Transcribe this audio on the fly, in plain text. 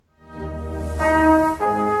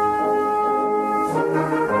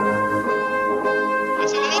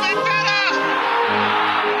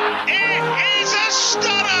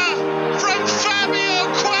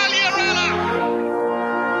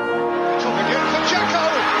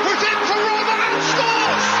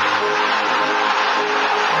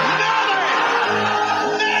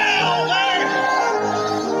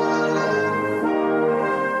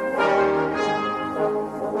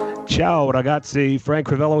Ciao, ragazzi. Frank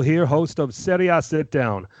Crivello here, host of Serie A Sit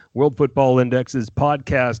Down, World Football Index's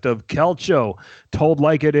podcast of Calcio, told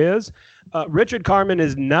like it is. Richard Carmen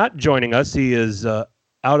is not joining us. He is out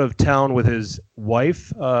of town with his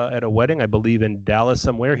wife at a wedding, I believe in Dallas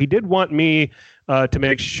somewhere. He did want me to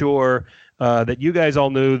make sure that you guys all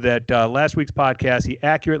knew that last week's podcast, he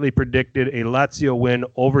accurately predicted a Lazio win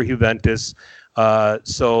over Juventus.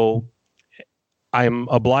 So I'm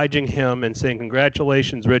obliging him and saying,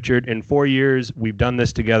 congratulations, Richard. In 4 years, we've done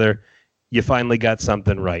this together. You finally got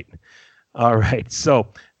something right. All right.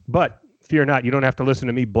 So, but fear not, you don't have to listen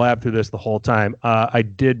to me blab through this the whole time. I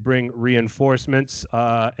did bring reinforcements.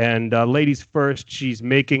 And ladies first, she's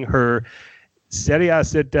making her Serie A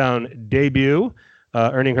sit-down debut,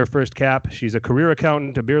 earning her first cap. She's a career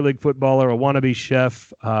accountant, a beer league footballer, a wannabe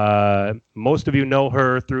chef. Most of you know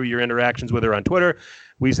her through your interactions with her on Twitter.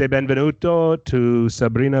 We say benvenuto to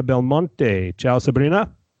Sabrina Belmonte. Ciao, Sabrina.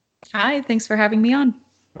 Hi, thanks for having me on.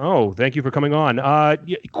 Oh, thank you for coming on.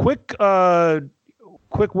 Quick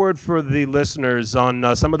word for the listeners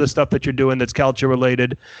on some of the stuff that you're doing that's culture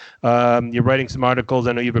related. You're writing some articles.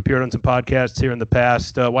 I know you've appeared on some podcasts here in the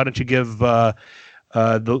past. Why don't you give the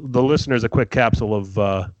listeners a quick capsule of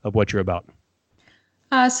what you're about?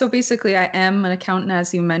 So basically, I am an accountant,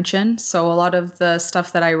 as you mentioned. So a lot of the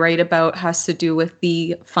stuff that I write about has to do with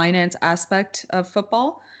the finance aspect of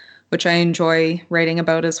football, which I enjoy writing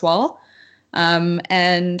about as well.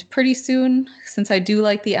 And pretty soon, since I do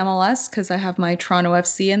like the MLS, because I have my Toronto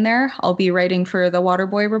FC in there, I'll be writing for the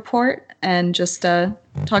Waterboy Report and just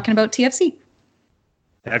talking about TFC.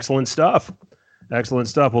 Excellent stuff. Excellent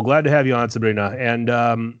stuff. Well, glad to have you on, Sabrina. And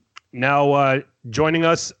now joining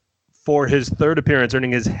us for his third appearance,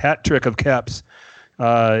 earning his hat trick of caps.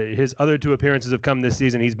 His other two appearances have come this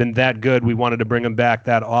season. He's been that good. We wanted to bring him back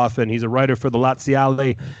that often. He's a writer for the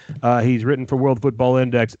Laziale. He's written for World Football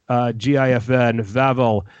Index, GIFN,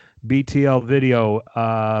 Vavel, BTL Video,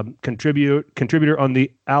 contributor on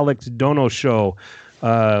the Alex Dono Show,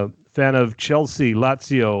 fan of Chelsea,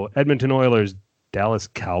 Lazio, Edmonton Oilers, Dallas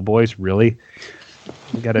Cowboys. Really?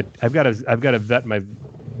 I've got to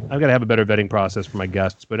have a better vetting process for my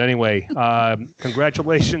guests. But anyway,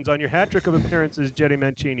 congratulations on your hat trick of appearances, Jenny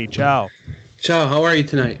Mancini. Ciao. Ciao. How are you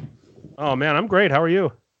tonight? Oh man, I'm great. How are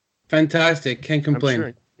you? Fantastic. Can't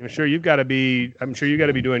complain. I'm sure you got to be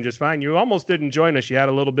doing just fine. You almost didn't join us. You had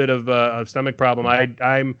a little bit of a stomach problem.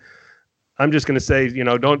 I'm just going to say,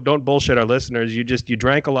 don't bullshit our listeners. You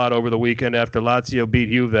drank a lot over the weekend after Lazio beat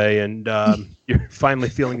Juve, and you're finally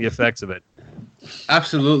feeling the effects of it.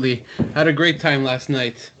 Absolutely. Had a great time last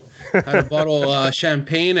night. Had a bottle of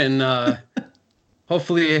champagne, and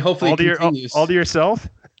hopefully it continues. All to yourself?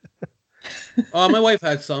 My wife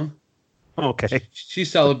had some. Okay. She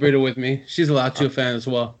celebrated with me. She's a Lazio fan as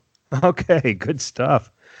well. Okay, good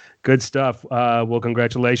stuff. Good stuff. Well,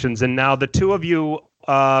 congratulations. And now the two of you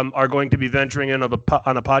are going to be venturing in on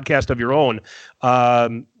a podcast of your own.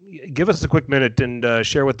 Give us a quick minute and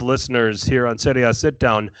share with the listeners here on Serie A Sit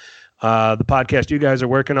Down the podcast you guys are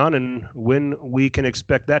working on and when we can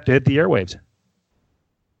expect that to hit the airwaves.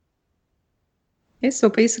 Okay, so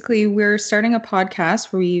basically we're starting a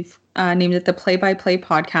podcast. We've named it the Play-by-Play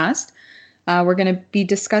Podcast. We're going to be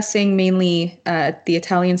discussing mainly the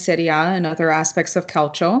Italian Serie A and other aspects of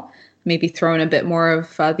calcio, maybe throwing a bit more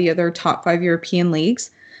of the other top 5 European leagues.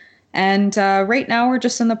 And right now we're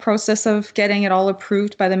just in the process of getting it all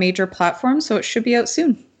approved by the major platforms, so it should be out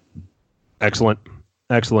soon. Excellent.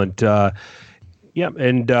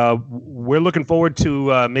 And we're looking forward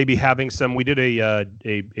to maybe having some. We did a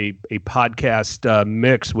podcast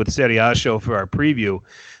mix with Serie A show for our preview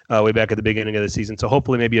way back at the beginning of the season. So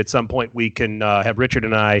hopefully, maybe at some point we can have Richard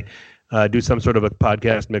and I do some sort of a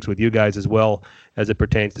podcast mix with you guys as well as it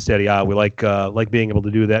pertains to Serie A. We like being able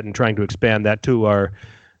to do that and trying to expand that to our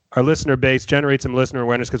listener base, generate some listener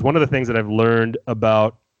awareness. Because one of the things that I've learned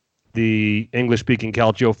about the English-speaking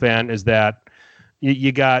Calcio fan is that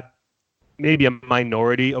you got maybe a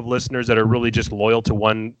minority of listeners that are really just loyal to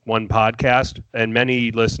one podcast, and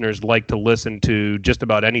many listeners like to listen to just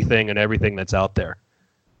about anything and everything that's out there.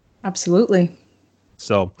 Absolutely.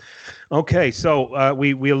 So, okay. So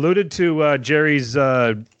we alluded to Jerry's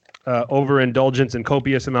overindulgence and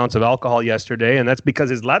copious amounts of alcohol yesterday, and that's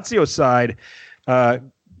because his Lazio side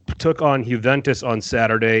took on Juventus on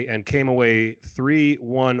Saturday and came away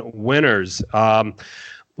 3-1 winners.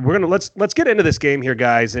 Let's get into this game here,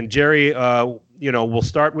 guys. And Jerry, we'll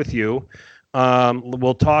start with you.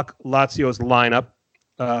 We'll talk Lazio's lineup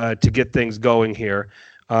to get things going here.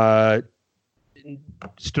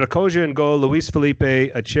 Strakosha in goal, Luis Felipe,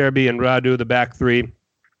 Acerbi, and Radu, the back three.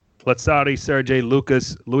 Lazzari, Sergej,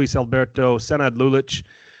 Lucas, Luis Alberto, Senad Lulic,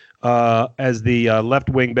 as the left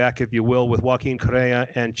wing back, if you will, with Joaquin Correa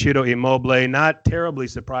and Ciro Immobile. Not terribly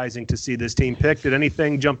surprising to see this team picked. Did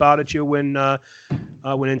anything jump out at you when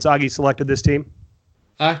Inzaghi selected this team?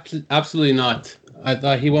 Absolutely not. I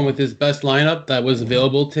thought he went with his best lineup that was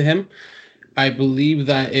available to him. I believe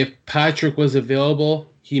that if Patrick was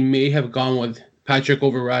available, he may have gone with Patrick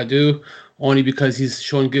over Radu, only because he's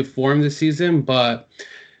shown good form this season. But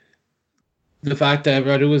the fact that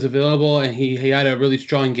Radu was available and he had a really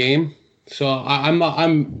strong game, so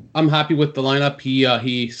I'm happy with the lineup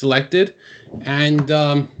he selected, and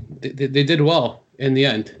they did well in the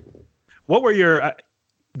end. What were your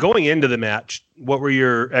going into the match? What were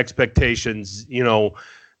your expectations? What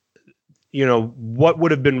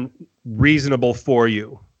would have been reasonable for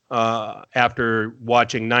you after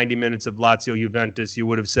watching 90 minutes of Lazio Juventus? You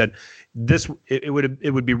would have said it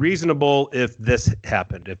would be reasonable if this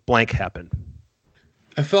happened, if blank happened.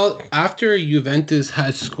 I felt after Juventus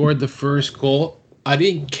had scored the first goal, I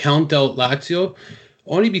didn't count out Lazio,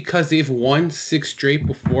 only because they've won 6 straight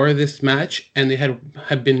before this match, and they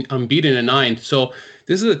had been unbeaten in 9. So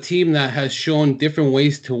this is a team that has shown different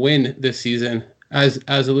ways to win this season, as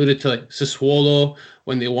alluded to, like Sassuolo,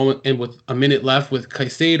 when they won with a minute left with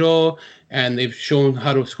Caicedo, and they've shown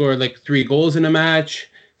how to score like 3 goals in a match,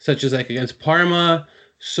 such as like against Parma.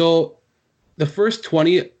 So the first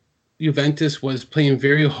 20, Juventus was playing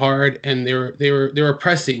very hard, and they were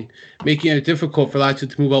pressing, making it difficult for Lazio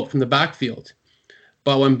to move out from the backfield.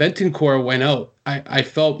 But when Bentancur went out, I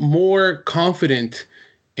felt more confident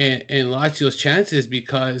in Lazio's chances,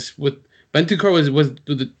 because with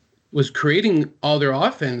Bentancur was creating all their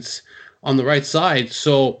offense on the right side.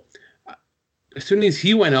 So as soon as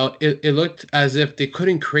he went out, it looked as if they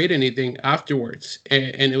couldn't create anything afterwards,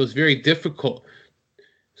 and it was very difficult.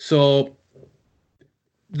 So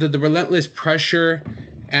the relentless pressure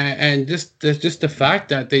and just the fact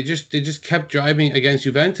that they just kept driving against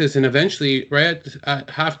Juventus, and eventually right at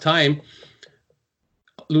halftime,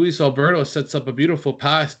 Luis Alberto sets up a beautiful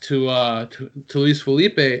pass to Luis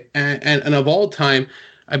Felipe, and of all time,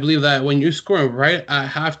 I believe that when you're scoring right at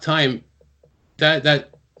halftime,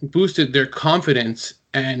 that boosted their confidence.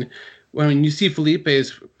 And when you see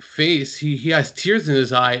Felipe's face, he has tears in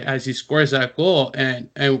his eye as he scores that goal, and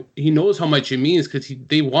he knows how much it means, because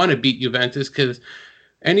they want to beat Juventus, because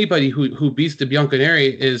anybody who beats the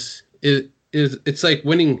Bianconeri is it's like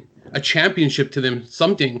winning a championship to them,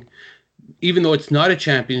 something, even though it's not a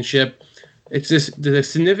championship. It's just the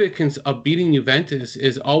significance of beating Juventus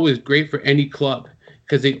is always great for any club,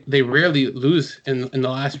 because they rarely lose in the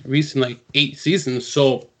last recent like 8 seasons.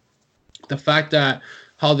 So the fact that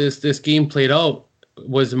how this game played out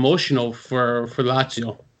was emotional for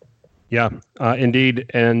Lazio. Yeah, indeed.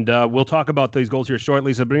 And we'll talk about these goals here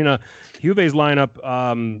shortly. Sabrina, Juve's lineup,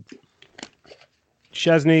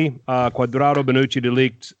 Szczesny, Cuadrado, Bonucci, De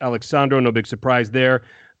Ligt, Alexandro, no big surprise there.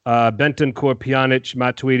 Bentancur, Pjanic,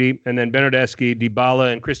 Matuidi, and then Bernardeschi,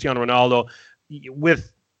 Dybala, and Cristiano Ronaldo.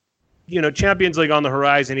 With Champions League on the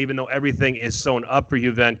horizon, even though everything is sewn up for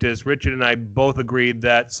Juventus, Richard and I both agreed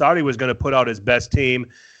that Sarri was going to put out his best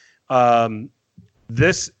team.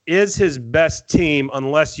 This is his best team,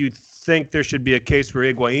 unless you think there should be a case for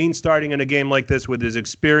Higuain starting in a game like this, with his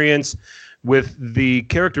experience, with the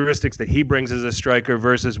characteristics that he brings as a striker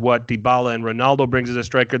versus what Dybala and Ronaldo brings as a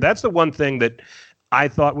striker. That's the one thing that I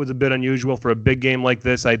thought was a bit unusual for a big game like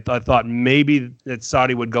this. I thought maybe that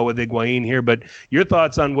Sarri would go with Higuain here, but your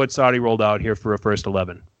thoughts on what Sarri rolled out here for a first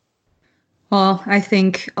 11? Well, I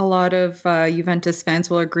think a lot of Juventus fans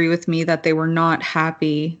will agree with me that they were not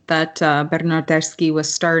happy that Bernardeschi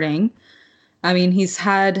was starting. I mean, he's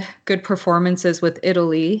had good performances with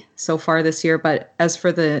Italy so far this year, but as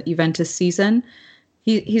for the Juventus season,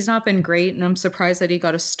 he's not been great, and I'm surprised that he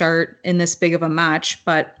got a start in this big of a match.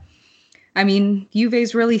 But I mean,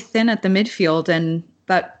 Juve's really thin at the midfield, and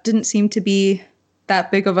that didn't seem to be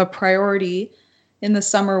that big of a priority in the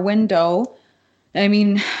summer window. I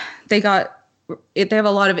mean, they have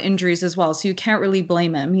a lot of injuries as well, so you can't really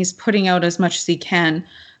blame him. He's putting out as much as he can.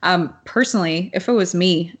 Personally, if it was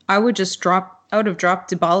me, I would just dropped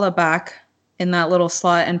Dybala back in that little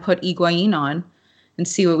slot and put Higuain on and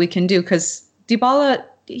see what we can do, because Dybala,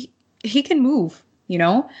 he can move,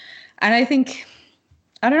 and I think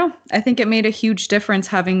it made a huge difference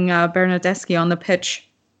having Bernardeschi on the pitch.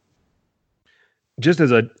 Just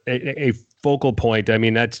as a focal point, I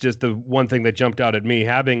mean, that's just the one thing that jumped out at me,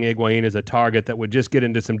 having Higuain as a target that would just get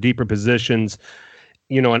into some deeper positions,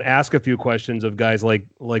 and ask a few questions of guys like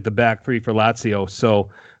the back three for Lazio. So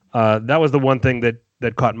that was the one thing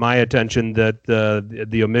that caught my attention, that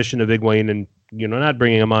the omission of Higuain and, not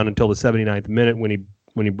bringing him on until the 79th minute when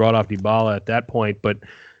he brought off Dybala at that point. But,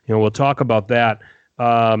 we'll talk about that.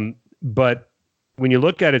 But when you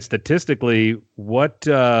look at it statistically, what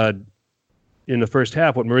in the first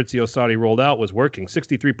half, what Maurizio Sarri rolled out was working.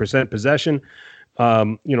 63% possession.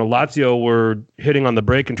 Lazio were hitting on the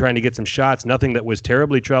break and trying to get some shots. Nothing that was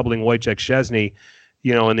terribly troubling Wojciech Szczesny,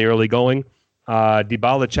 in the early going.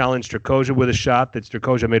 Dybala challenged Strykosia with a shot that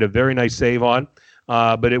Strykosia made a very nice save on.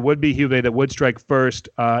 But it would be Juve that would strike first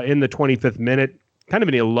in the 25th minute. Kind of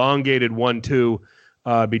an elongated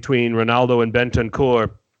 1-2 between Ronaldo and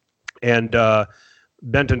Bentancur. And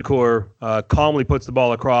Bentancur calmly puts the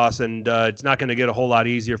ball across, and it's not going to get a whole lot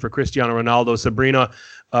easier for Cristiano Ronaldo. Sabrina,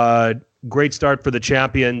 great start for the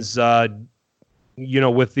champions,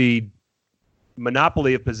 with the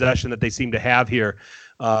monopoly of possession that they seem to have here,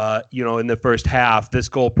 in the first half. This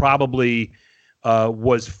goal probably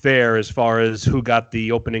was fair as far as who got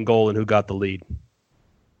the opening goal and who got the lead.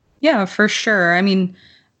 Yeah, for sure. I mean,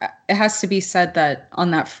 it has to be said that on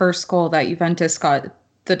that first goal that Juventus got,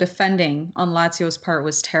 the defending on Lazio's part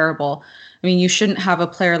was terrible. I mean, you shouldn't have a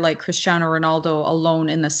player like Cristiano Ronaldo alone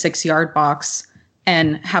in the 6-yard box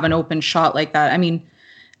and have an open shot like that. I mean,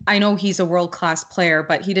 I know he's a world-class player,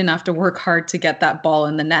 but he didn't have to work hard to get that ball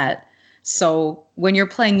in the net. So when you're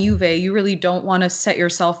playing Juve, you really don't want to set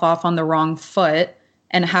yourself off on the wrong foot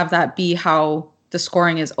and have that be how the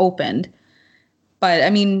scoring is opened. But,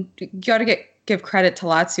 I mean, you got to give credit to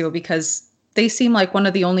Lazio because they seem like one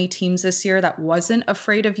of the only teams this year that wasn't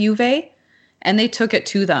afraid of Juve, and they took it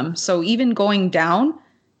to them. So even going down,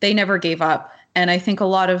 they never gave up. And I think a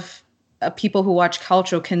lot of people who watch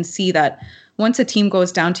Calcio can see that once a team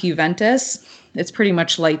goes down to Juventus, it's pretty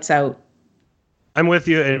much lights out. I'm with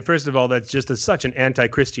you. And first of all, that's just such an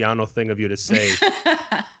anti-Cristiano thing of you to say,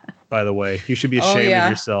 by the way. You should be ashamed of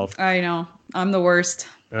yourself. I know. I'm the worst.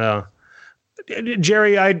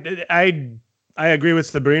 Jerry, I agree with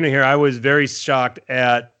Sabrina here. I was very shocked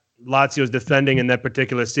at Lazio's defending in that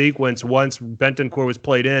particular sequence. Once Bentancur was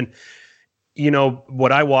played in,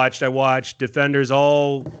 what I watched defenders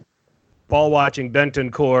all ball watching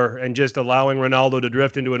Bentancur and just allowing Ronaldo to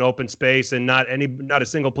drift into an open space and not a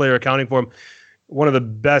single player accounting for him. One of the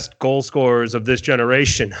best goal scorers of this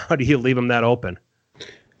generation. How do you leave him that open?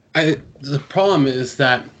 The problem is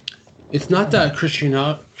that it's not that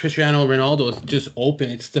Cristiano Ronaldo is just open.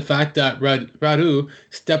 It's the fact that Radu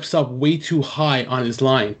steps up way too high on his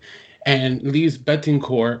line and leaves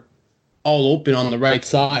Bentancur all open on the right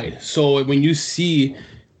side. So when you see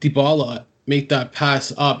Dybala make that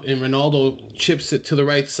pass up and Ronaldo chips it to the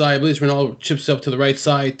right side, I believe Ronaldo chips up to the right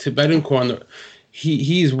side to Bentancur,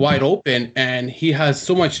 he's wide open and he has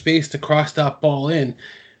so much space to cross that ball in.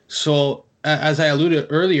 So as I alluded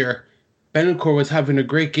earlier, Bentancur was having a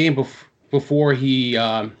great game before he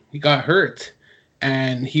got hurt,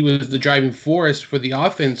 and he was the driving force for the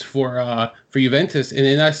offense for Juventus. And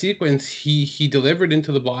in that sequence, he delivered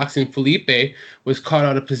into the box, and Felipe was caught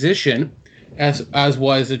out of position, as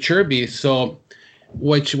was Acerbi. So,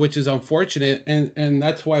 which is unfortunate, and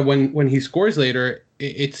that's why when he scores later,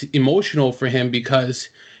 it's emotional for him because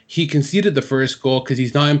he conceded the first goal because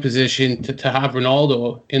he's not in position to have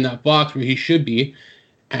Ronaldo in that box where he should be,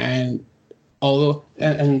 and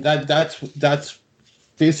that's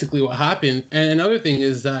basically what happened. And another thing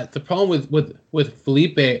is that the problem with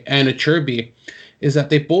Felipe and Acerbi is that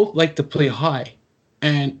they both like to play high,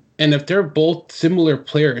 and if they're both similar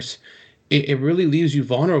players, it really leaves you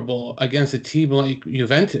vulnerable against a team like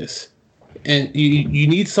Juventus. And you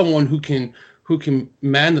need someone who can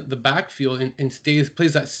man the backfield and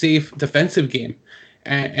plays that safe defensive game.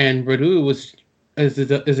 And Radu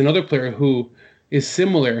is another player who is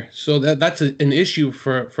similar. So that's an issue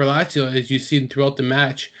for Lazio, as you've seen throughout the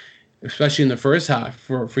match, especially in the first half,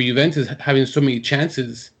 for Juventus having so many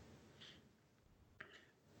chances.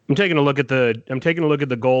 I'm taking a look at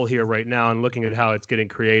the goal here right now and looking at how it's getting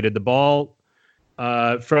created. The ball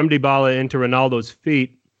from Dybala into Ronaldo's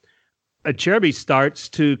feet. Acerbi starts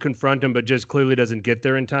to confront him, but just clearly doesn't get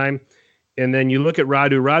there in time. And then you look at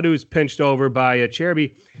Radu. Radu's pinched over by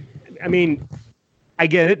Acerbi. I mean, I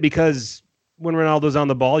get it because when Ronaldo's on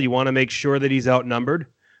the ball, you want to make sure that he's outnumbered.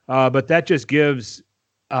 But that just gives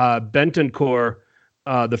Bentancur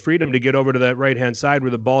the freedom to get over to that right-hand side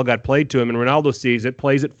where the ball got played to him, and Ronaldo sees it,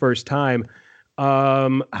 plays it first time.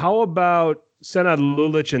 How about Senad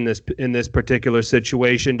Lulic in this particular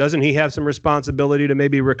situation? Doesn't he have some responsibility to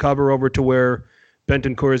maybe recover over to where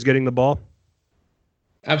Bentancur is getting the ball?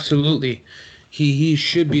 Absolutely. He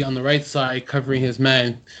should be on the right side covering his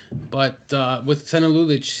man. But with Senad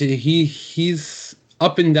Lulic, he's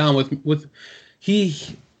up and down with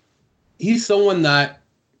he's someone that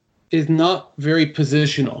is not very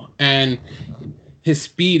positional, and his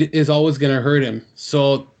speed is always going to hurt him.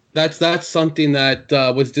 So That's something that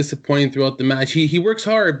was disappointing throughout the match. He works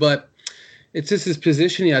hard, but it's just his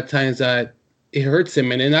positioning at times that it hurts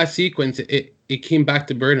him. And in that sequence, it came back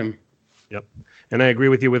to burn him. Yep. And I agree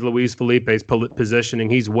with you with Luis Felipe's positioning.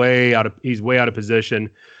 He's way out of position.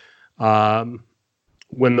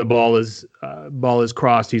 When the ball is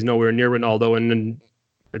crossed, he's nowhere near Ronaldo, and then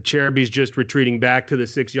Cheruby's just retreating back to the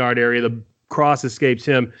 6-yard area. The cross escapes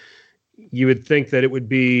him. You would think that it would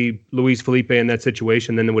be Luis Felipe in that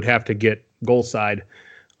situation, then it would have to get goal side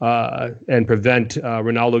and prevent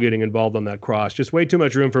Ronaldo getting involved on that cross. Just way too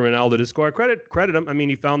much room for Ronaldo to score. Credit him. I mean,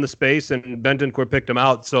 he found the space, and Bentancur picked him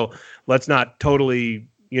out. So let's not totally,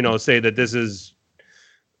 say that this is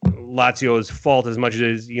Lazio's fault as much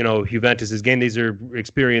as Juventus's game. These are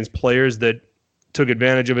experienced players that took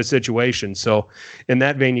advantage of a situation. So in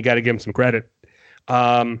that vein, you got to give them some credit.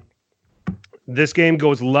 This game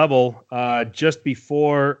goes level just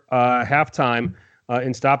before halftime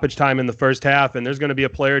in stoppage time in the first half, and there's going to be a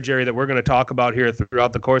player, Jerry, that we're going to talk about here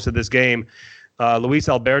throughout the course of this game. Luis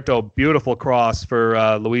Alberto, beautiful cross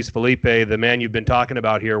for Luis Felipe, the man you've been talking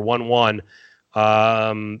about here, 1-1.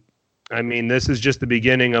 I mean, this is just the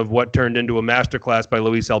beginning of what turned into a masterclass by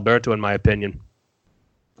Luis Alberto, in my opinion.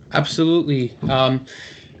 Absolutely.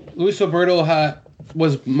 Luis Alberto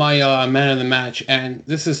was my man of the match, and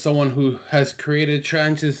this is someone who has created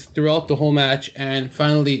chances throughout the whole match, and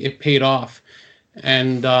finally it paid off.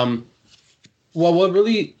 And what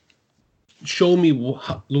really showed me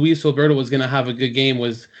Luis Alberto was going to have a good game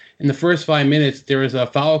was in the first 5 minutes, there was a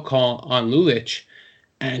foul call on Lulic,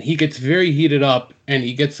 and he gets very heated up, and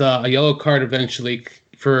he gets a yellow card eventually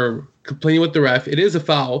for complaining with the ref. It is a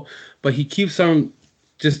foul, but he keeps on,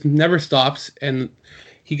 just never stops, and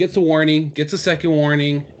he gets a warning, gets a second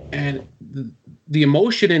warning, and the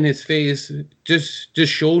emotion in his face just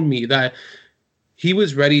showed me that he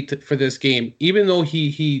was ready for this game. Even though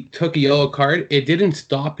he took a yellow card, it didn't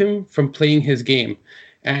stop him from playing his game.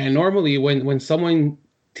 And normally when someone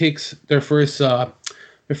takes their first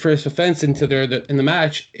offense in the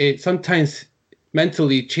match, it sometimes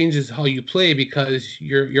mentally changes how you play because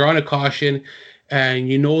you're on a caution, and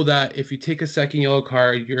you know that if you take a second yellow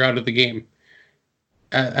card, you're out of the game.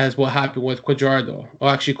 As what happened with Cuadrado. Well,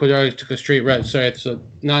 actually, Cuadrado took a straight red. Sorry, so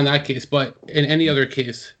not in that case, but in any other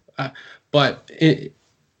case.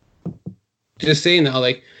 Just saying that,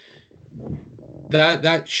 like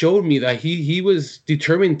that showed me that he was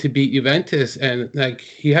determined to beat Juventus, and like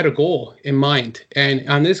he had a goal in mind. And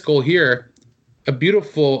on this goal here, a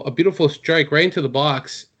beautiful strike right into the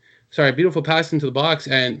box. Sorry, a beautiful pass into the box,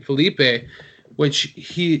 and Felipe, which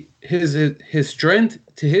his strength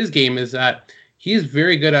to his game is that he's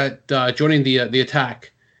very good at joining the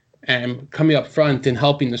attack and coming up front and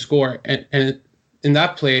helping the score. And in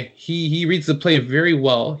that play, he reads the play very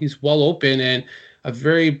well. He's well open, and a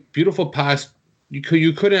very beautiful pass. You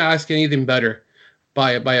couldn't ask anything better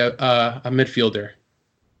by a midfielder.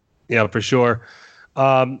 Yeah, for sure.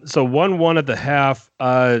 So 1-1 at the half.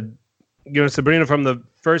 Sabrina, from the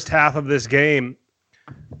first half of this game,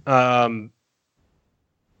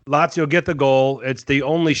 Lazio get the goal. It's the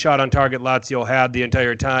only shot on target Lazio had the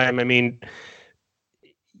entire time. I mean,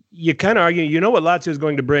 you kind of argue, what Lazio is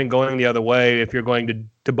going to bring going the other way if you're going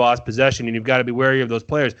to boss possession, and you've got to be wary of those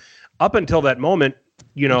players. Up until that moment,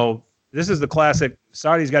 this is the classic.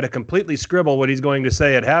 Sarri's got to completely scribble what he's going to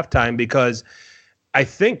say at halftime, because I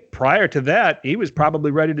think prior to that, he was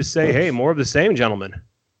probably ready to say, hey, more of the same, gentlemen.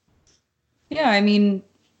 Yeah, I mean,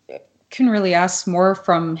 can really ask more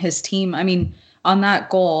from his team. I mean, on that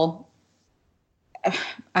goal,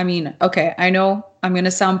 I mean, okay, I know I'm going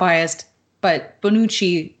to sound biased, but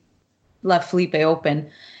Bonucci left Felipe open.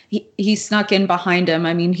 He snuck in behind him.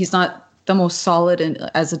 I mean, he's not the most solid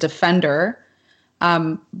as a defender,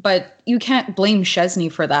 but you can't blame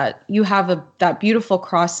Szczesny for that. You have that beautiful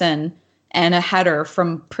cross in and a header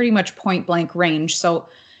from pretty much point blank range. So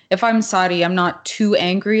if I'm Sarri, I'm not too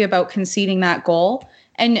angry about conceding that goal.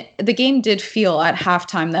 And the game did feel at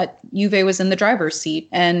halftime that Juve was in the driver's seat.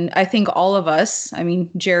 And I think all of us, I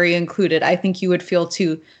mean, Jerry included, I think you would feel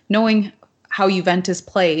too, knowing how Juventus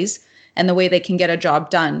plays and the way they can get a job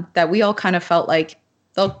done, that we all kind of felt like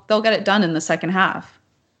they'll get it done in the second half.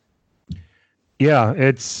 Yeah,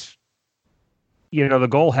 it's, the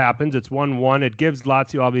goal happens. It's 1-1. It gives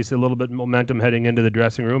Lazio obviously a little bit of momentum heading into the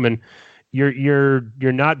dressing room. And you're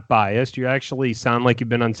not biased. You actually sound like you've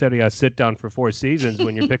been on Serie A sit down for 4 seasons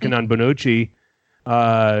when you're picking on Bonucci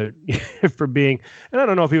for being, and I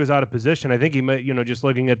don't know if he was out of position. I think he might, just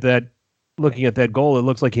looking at that goal, it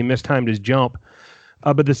looks like he mistimed his jump.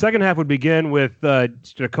 But the second half would begin with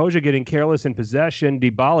Strakosha getting careless in possession,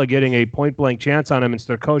 Dybala getting a point-blank chance on him, and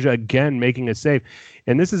Strakosha again making a save.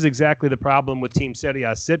 And this is exactly the problem with Team Serie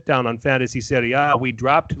A sit-down on Fantasy Serie A. We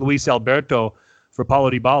dropped Luis Alberto for Paulo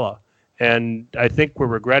Dybala, and I think we're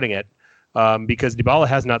regretting it because Dybala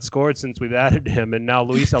has not scored since we've added him, and now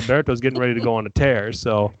Luis Alberto is getting ready to go on a tear.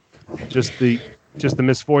 So just the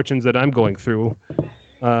misfortunes that I'm going through.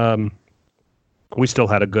 We still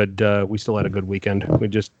had a good weekend.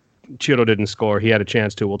 Chiro didn't score. He had a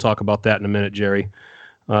chance to. We'll talk about that in a minute, Jerry.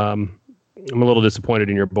 I'm a little disappointed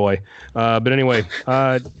in your boy. But anyway,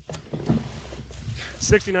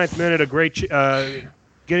 69th minute,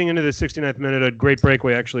 getting into the 69th minute, a great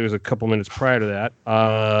breakaway. Actually, it was a couple minutes prior to that.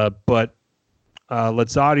 But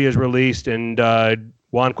Lazzaria is released, and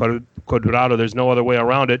Juan Cuadrado, there's no other way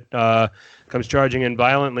around it, comes charging in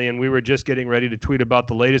violently, and we were just getting ready to tweet about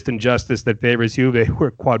the latest injustice that favors Juve,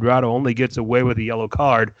 where Cuadrado only gets away with a yellow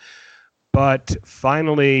card. But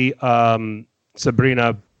finally,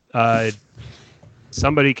 Sabrina,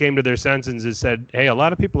 somebody came to their senses and said, hey, a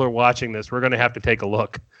lot of people are watching this. We're going to have to take a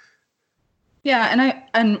look. Yeah,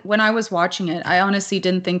 and when I was watching it, I honestly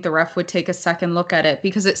didn't think the ref would take a second look at it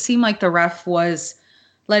because it seemed like the ref was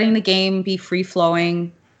letting the game be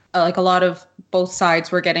free-flowing. Like a lot of both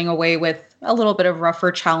sides were getting away with a little bit of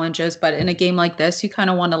rougher challenges, but in a game like this, you kind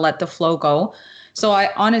of want to let the flow go. So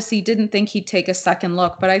I honestly didn't think he'd take a second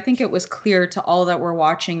look, but I think it was clear to all that were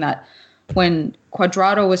watching that when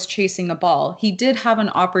Cuadrado was chasing the ball, he did have an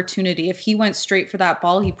opportunity. If he went straight for that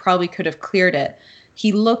ball, he probably could have cleared it.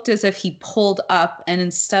 He looked as if he pulled up, and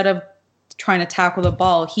instead of trying to tackle the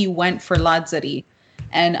ball, he went for Lazzari.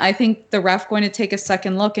 And I think the ref going to take a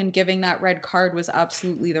second look and giving that red card was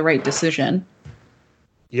absolutely the right decision.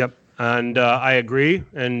 Yep, and I agree.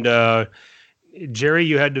 And Jerry,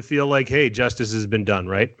 you had to feel like, hey, justice has been done,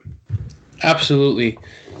 right? Absolutely.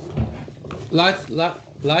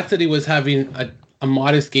 Lazzari was having a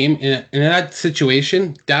modest game. In that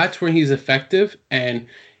situation, that's where he's effective. And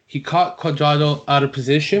he caught Cuadrado out of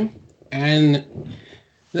position. And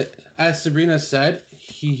as Sabrina said,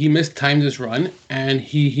 he mistimed his run, and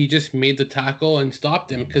he just made the tackle and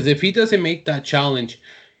stopped him. Because if he doesn't make that challenge,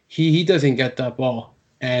 he doesn't get that ball,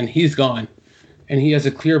 and he's gone. And he has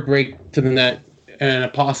a clear break to the net and a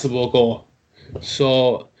possible goal.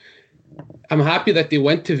 So I'm happy that they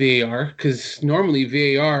went to VAR, because normally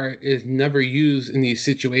VAR is never used in these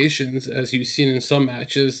situations. As you've seen in some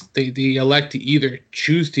matches, they elect to either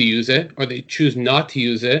choose to use it or they choose not to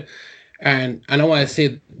use it. And I don't want to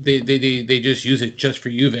say they just use it just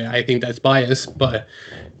for Juve. I think that's bias, but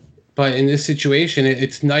in this situation,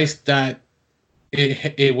 it's nice that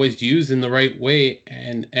it was used in the right way,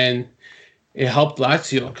 and it helped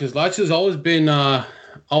Lazio, because Lazio's always been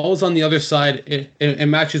always on the other side in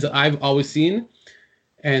matches that I've always seen,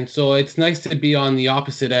 and so it's nice to be on the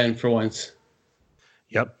opposite end for once.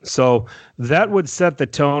 Yep. So that would set the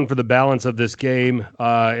tone for the balance of this game.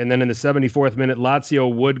 And then in the 74th minute,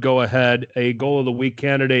 Lazio would go ahead. A goal of the week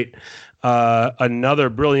candidate. Another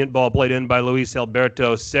brilliant ball played in by Luis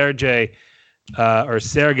Alberto. Sergei,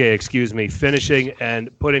 finishing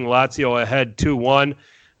and putting Lazio ahead 2-1.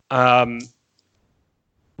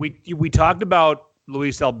 We talked about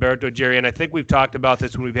Luis Alberto, Jerry, and I think we've talked about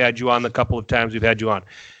this when we've had you on the couple of times we've had you on.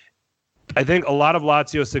 I think a lot of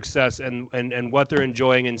Lazio's success and what they're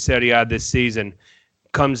enjoying in Serie A this season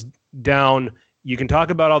comes down. You can talk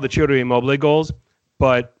about all the Ciro Immobile goals,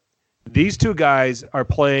 but these two guys are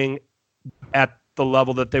playing at the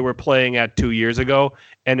level that they were playing at 2 years ago,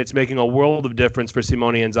 and it's making a world of difference for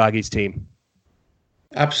Simone Inzaghi's team.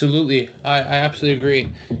 Absolutely, I absolutely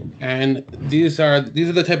agree. And these are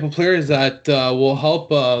the type of players that will help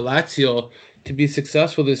Lazio to be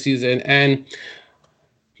successful this season. And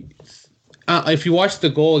if you watch the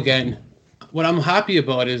goal again, what I'm happy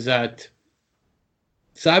about is that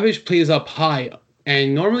Savic plays up high,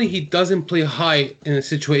 and normally he doesn't play high in a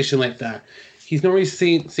situation like that. He's normally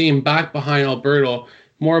staying back behind Alberto,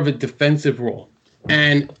 more of a defensive role.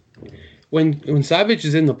 And when Savic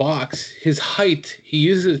is in the box, his height, he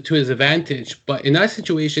uses it to his advantage. But in that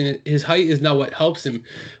situation, his height is not what helps him,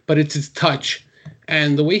 but it's his touch.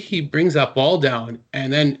 And the way he brings that ball down,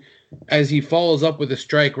 and then as he follows up with a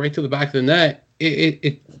strike right to the back of the net,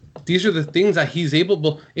 these are the things that he's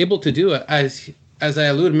able to do. As I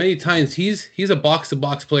alluded many times, he's a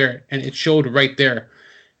box-to-box player, and it showed right there.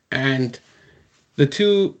 And the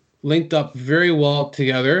two linked up very well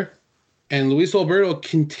together, and Luis Alberto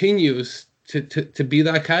continues to be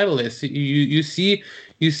that catalyst. You see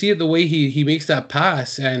it the way he makes that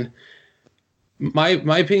pass, and my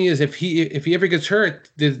opinion is if he ever gets hurt,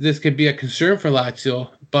 this could be a concern for Lazio.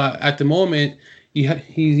 But at the moment,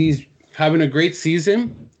 he's having a great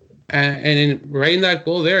season, right in that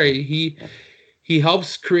goal there, he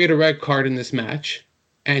helps create a red card in this match,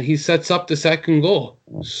 and he sets up the second goal.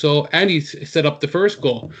 So, and he set up the first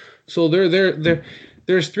goal. So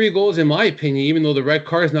there's 3 goals in my opinion. Even though the red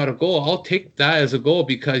card is not a goal, I'll take that as a goal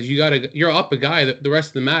because you're up a guy the rest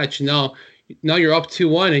of the match. Now you're up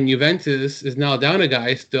 2-1, and Juventus is now down a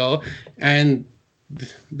guy still, and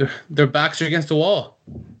their backs are against the wall.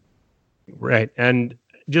 Right. And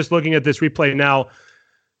just looking at this replay now,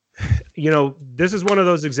 this is one of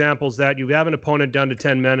those examples that you have an opponent down to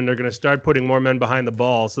 10 men and they're going to start putting more men behind the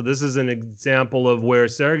ball. So this is an example of where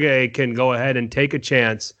Sergei can go ahead and take a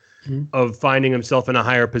chance of finding himself in a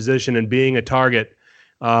higher position and being a target.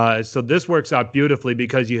 So this works out beautifully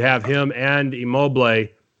because you have him and Immobile.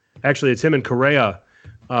 Actually, it's him and Correa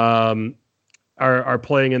are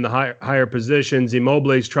playing in the higher positions.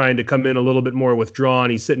 Immobile's trying to come in a little bit more withdrawn.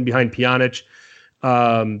 He's sitting behind Pjanic.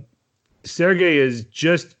 Sergei is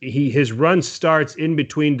his run starts in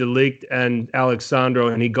between De Ligt and Alexandro,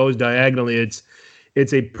 and he goes diagonally.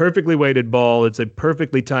 It's a perfectly weighted ball. It's a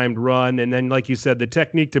perfectly timed run. And then, like you said, the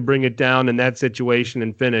technique to bring it down in that situation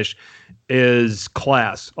and finish is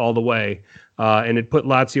class all the way. And it put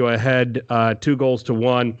Lazio ahead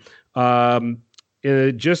 2-1.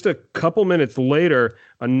 Just a couple minutes later,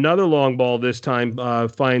 another long ball this time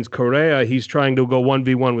finds Correa. He's trying to go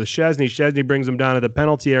 1v1 with Szczesny. Szczesny brings him down to the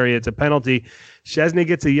penalty area. It's a penalty. Szczesny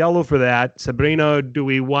gets a yellow for that. Sabrina, do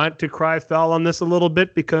we want to cry foul on this a little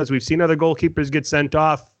bit? Because we've seen other goalkeepers get sent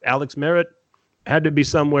off. Alex Merritt had to be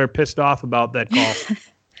somewhere pissed off about that call.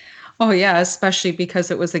 Oh, yeah, especially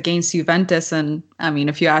because it was against Juventus. And, I mean,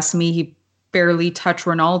 if you ask me, he barely touch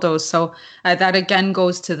Ronaldo. So that again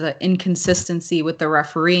goes to the inconsistency with the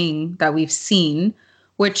refereeing that we've seen,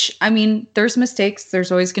 which, I mean, there's mistakes.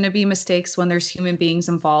 There's always going to be mistakes when there's human beings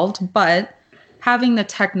involved. But having the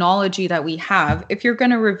technology that we have, if you're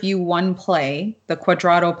going to review one play, the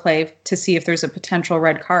Cuadrado play, to see if there's a potential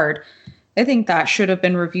red card, I think that should have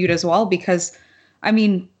been reviewed as well because, I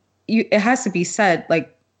mean, it has to be said,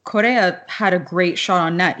 like, Correa had a great shot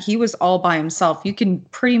on net. He was all by himself. You can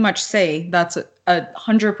pretty much say that's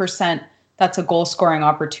 100% that's a goal scoring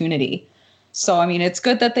opportunity. So, I mean, it's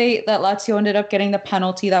good that Lazio ended up getting the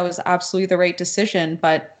penalty. That was absolutely the right decision.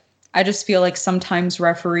 But I just feel like sometimes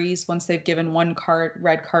referees, once they've given one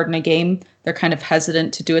red card in a game, they're kind of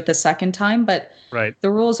hesitant to do it the second time. But right. The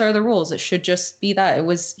rules are the rules. It should just be that.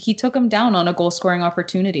 He took him down on a goal scoring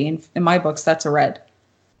opportunity. And in my books, that's a red.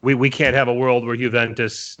 We can't have a world where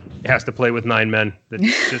Juventus has to play with 9 men.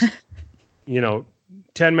 That's just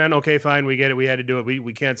 10 men. Okay, fine, we get it. We had to do it.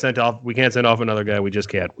 We can't send off another guy. We just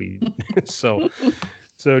can't. So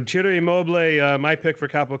Ciro Immobile, my pick for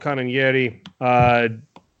Capocannonieri,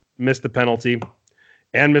 missed the penalty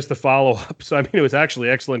and missed the follow up. So I mean, it was actually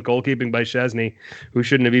excellent goalkeeping by Szczesny, who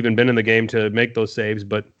shouldn't have even been in the game to make those saves.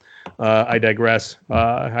 But I digress.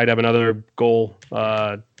 I'd have another goal,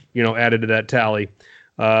 added to that tally.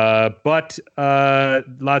 But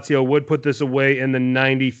Lazio would put this away in the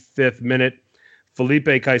 95th minute. Felipe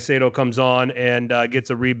Caicedo comes on and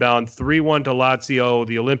gets a rebound. 3-1 to Lazio.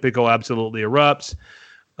 The Olimpico absolutely erupts.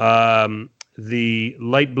 The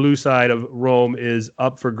light blue side of Rome is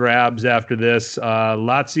up for grabs after this.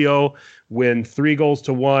 Lazio win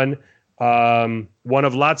 3-1. One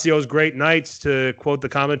of Lazio's great nights, to quote the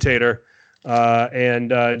commentator. And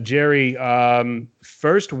Jerry,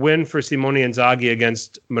 first win for Simone Inzaghi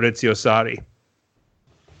against Maurizio Sarri.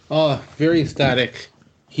 Oh, very ecstatic.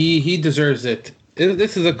 He deserves it.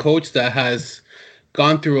 This is a coach that has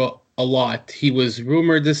gone through a lot. He was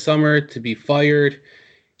rumored this summer to be fired.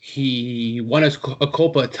 He won a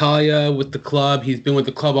Coppa Italia with the club. He's been with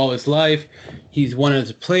the club all his life. He's won as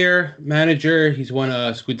a player, manager. He's won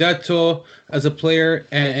a Scudetto as a player.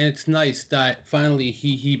 And it's nice that finally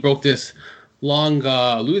he broke this long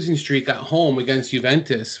losing streak at home against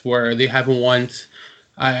Juventus, where they haven't won.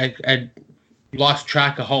 I lost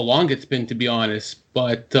track of how long it's been, to be honest.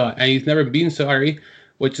 But and he's never beaten Sarri,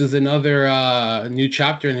 which is another new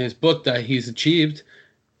chapter in his book that he's achieved.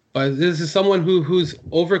 But this is someone who's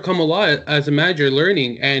overcome a lot as a manager,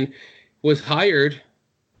 learning, and was hired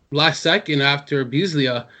last second after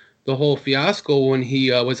Bislia, the whole fiasco when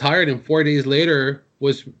he was hired, and 4 days later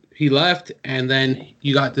he left, and then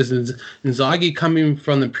you got this Inzaghi coming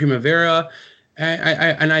from the Primavera.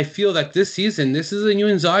 And I feel that this season, this is a new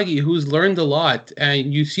Inzaghi who's learned a lot.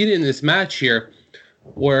 And you see it in this match here,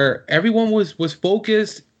 where everyone was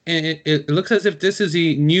focused, and it looks as if this is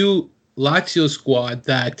a new Lazio squad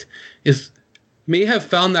that may have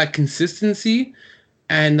found that consistency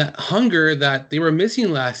and that hunger that they were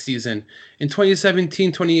missing last season. In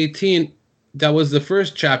 2017, 2018, that was the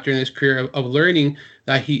first chapter in his career of learning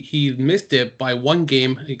that he missed it by one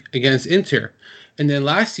game against Inter. And then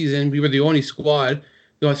last season, we were the only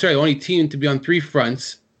the only team to be on 3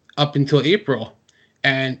 fronts up until April.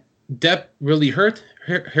 And depth really hurt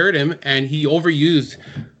him, and he overused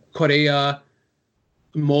Correa,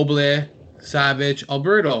 Mobile, Savage,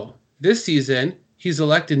 Alberto. This season, he's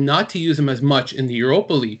elected not to use him as much in the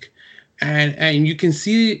Europa League. And you can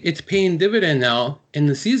see it's paying dividend now in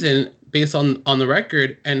the season based on the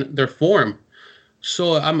record and their form.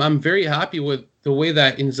 So I'm very happy with the way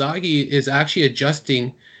that Inzaghi is actually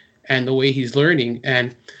adjusting and the way he's learning.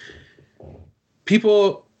 And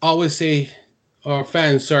people always say, or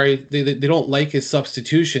fans, sorry, they don't like his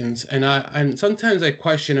substitutions. And sometimes I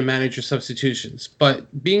question a manager's substitutions.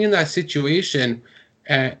 But being in that situation,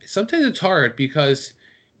 sometimes it's hard because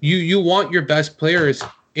you want your best players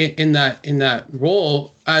in that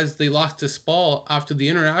role, as they lost to Spal after the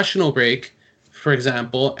international break, for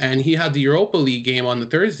example, and he had the Europa League game on the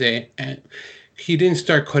Thursday, and he didn't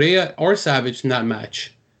start Correa or Savage in that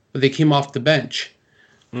match, but they came off the bench.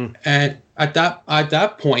 And at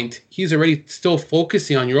that point, he's already still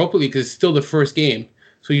focusing on Europa League because it's still the first game.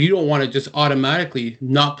 So you don't want to just automatically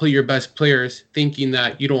not play your best players thinking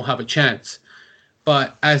that you don't have a chance.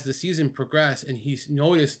 But as the season progressed and he's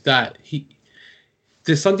noticed that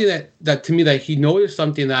there's something that to me that he noticed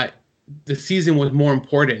something that the season was more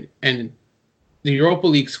important, and the Europa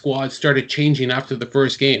League squad started changing after the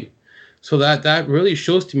first game. So that really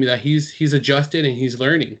shows to me that he's adjusted and he's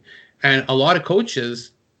learning. And a lot of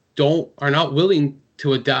coaches are not willing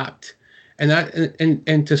to adapt. And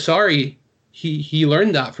Tessari, he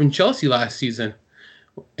learned that from Chelsea last season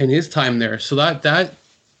in his time there. So that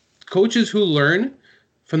coaches who learn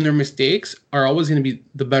from their mistakes are always going to be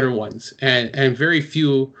the better ones. And very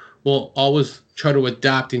few will always try to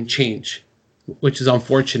adapt and change, which is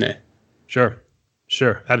unfortunate. Sure,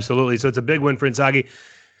 absolutely. So it's a big win for Inzaghi.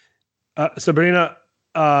 Sabrina,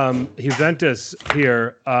 Juventus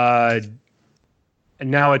here,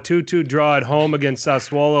 now a 2-2 draw at home against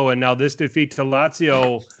Sassuolo, and now this defeat to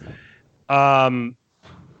Lazio.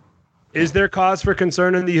 Is there cause for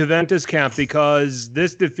concern in the Juventus camp? Because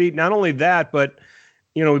this defeat, not only that, but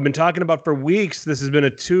we've been talking about for weeks, this has been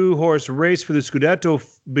a 2-horse race for the Scudetto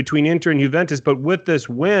between Inter and Juventus. But with this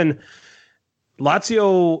win,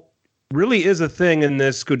 Lazio really is a thing in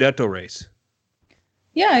this Scudetto race.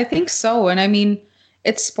 Yeah, I think so. And I mean,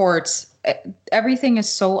 it's sports. Everything is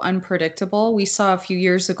so unpredictable. We saw a few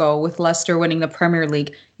years ago with Leicester winning the Premier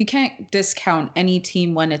League. You can't discount any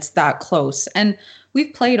team when it's that close. And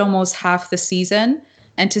we've played almost half the season.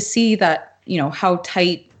 And to see that, how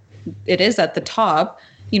tight it is at the top,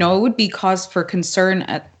 it would be cause for concern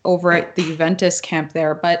over at the Juventus camp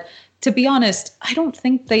there. But to be honest, I don't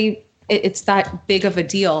think it's that big of a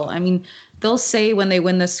deal. I mean, they'll say when they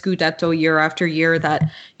win the Scudetto year after year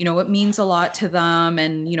that, it means a lot to them.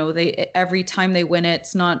 And, every time they win it,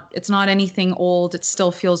 it's not anything old. It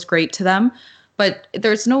still feels great to them. But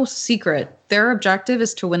there's no secret. Their objective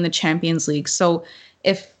is to win the Champions League. So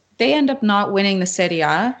if they end up not winning the Serie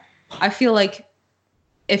A, I feel like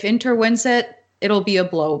if Inter wins it, it'll be a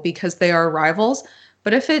blow because they are rivals.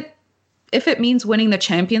 But if it means winning the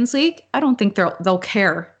Champions League, I don't think they'll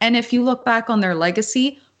care. And if you look back on their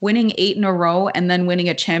legacy, winning 8 in a row and then winning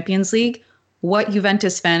a Champions League, what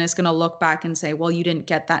Juventus fan is going to look back and say, well, you didn't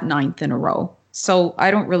get that 9th in a row. So I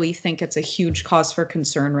don't really think it's a huge cause for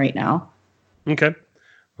concern right now. Okay.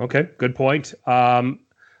 Good point.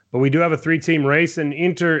 But we do have a 3-team race, and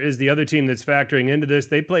Inter is the other team that's factoring into this.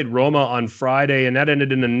 They played Roma on Friday, and that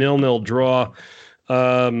ended in a 0-0 draw.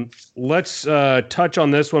 Let's touch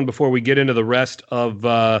on this one before we get into the rest of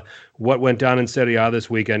what went down in Serie A this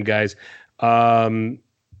weekend, guys.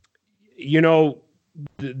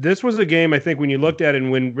 This was a game, I think, when you looked at it,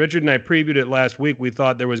 and when Richard and I previewed it last week, we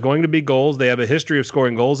thought there was going to be goals. They have a history of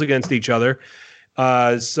scoring goals against each other.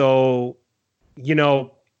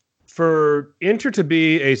 For Inter to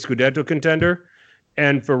be a Scudetto contender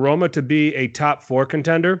and for Roma to be a top 4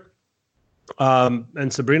 contender,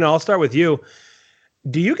 and Sabrina, I'll start with you.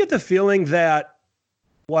 Do you get the feeling that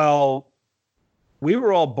while we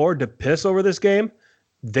were all bored to piss over this game,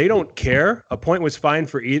 they don't care? A point was fine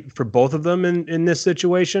for both of them in this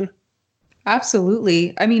situation?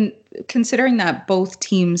 Absolutely. I mean, considering that both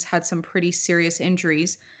teams had some pretty serious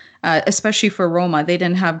injuries, especially for Roma, they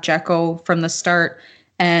didn't have Dzeko from the start,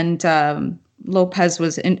 and Lopez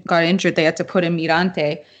got injured. They had to put in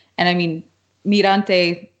Mirante. And I mean,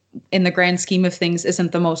 Mirante, in the grand scheme of things,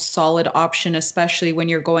 isn't the most solid option, especially when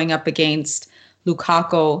you're going up against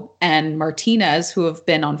Lukaku and Martinez, who have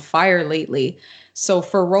been on fire lately. So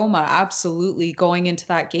for Roma, absolutely going into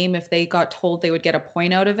that game, if they got told they would get a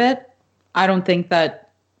point out of it, I don't think that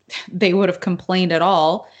they would have complained at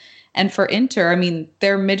all. And for Inter, I mean,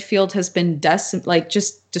 their midfield has been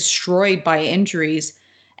just destroyed by injuries.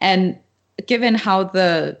 And given how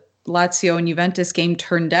the Lazio and Juventus game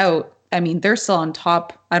turned out, I mean, they're still on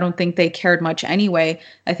top. I don't think they cared much anyway.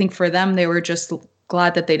 I think for them, they were just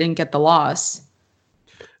glad that they didn't get the loss.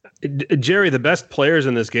 Jerry, the best players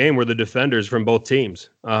in this game were the defenders from both teams.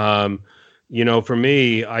 For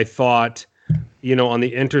me, I thought, on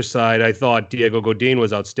the Inter side, I thought Diego Godin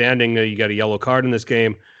was outstanding. You got a yellow card in this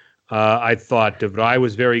game. I thought De Vrij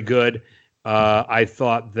was very good. I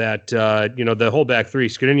thought that, the whole back three,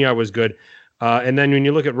 Skriniar was good. And then when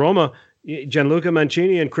you look at Roma, Gianluca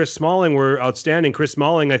Mancini and Chris Smalling were outstanding. Chris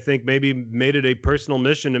Smalling, I think, maybe made it a personal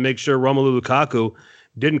mission to make sure Romelu Lukaku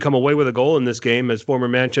didn't come away with a goal in this game as former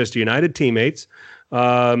Manchester United teammates.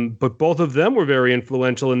 But both of them were very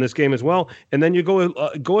influential in this game as well. And then you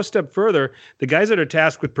go a step further. The guys that are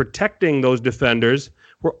tasked with protecting those defenders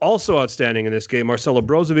were also outstanding in this game. Marcelo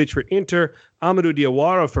Brozovic for Inter, Amadou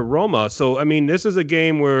Diawara for Roma. So, I mean, this is a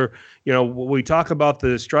game where, we talk about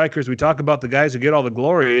the strikers, we talk about the guys who get all the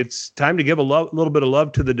glory. It's time to give a little bit of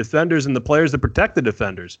love to the defenders and the players that protect the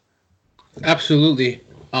defenders. Absolutely.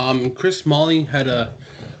 Chris Smalling had a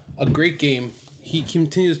great game. He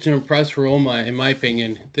continues to impress Roma, in my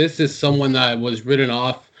opinion. This is someone that was written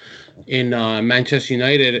off in Manchester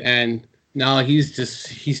United, and now he's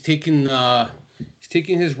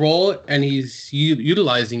taking his role and he's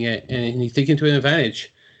utilizing it, and he's taking to an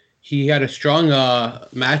advantage. He had a strong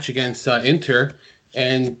match against Inter,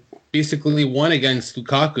 and basically won against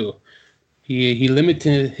Lukaku. He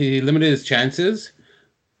limited his chances.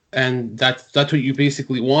 And that's what you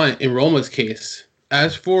basically want in Roma's case.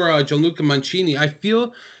 As for Gianluca Mancini, I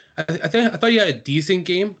thought he had a decent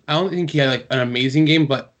game. I don't think he had an amazing game,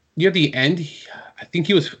 but near the end, I think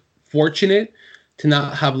he was fortunate to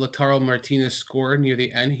not have Lautaro Martinez score near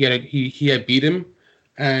the end. He had beat him,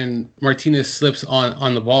 and Martinez slips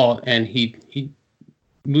on the ball, and he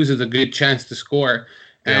loses a good chance to score.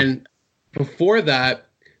 Yep. And before that,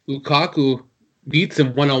 Lukaku beats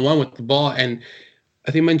him one-on-one with the ball, and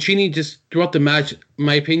I think Mancini just throughout the match, in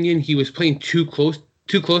my opinion, he was playing too close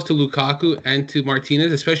to Lukaku and to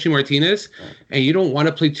Martinez, especially Martinez. And you don't want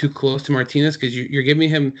to play too close to Martinez because you're giving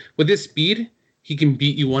him, with his speed, he can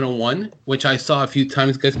beat you one-on-one, which I saw a few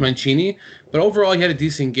times against Mancini. But overall, he had a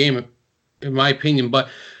decent game, in my opinion. But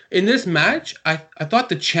in this match, I thought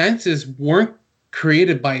the chances weren't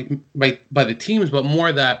created by the teams, but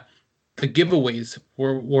more that the giveaways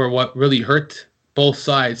were what really hurt both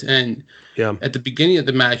sides. And at the beginning of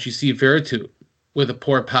the match, you see Veretout with a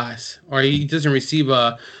poor pass, or he doesn't receive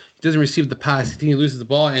the pass. I think he loses the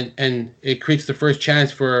ball, and it creates the first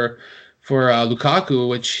chance for Lukaku,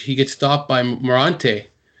 which he gets stopped by Morante.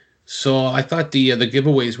 So I thought the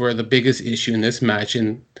giveaways were the biggest issue in this match,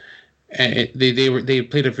 and they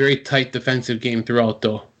played a very tight defensive game throughout,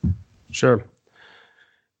 though. Sure.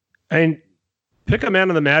 And pick a man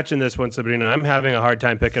of the match in this one, Sabrina. I'm having a hard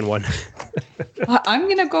time picking one. I'm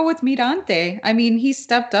going to go with Mirante. I mean, he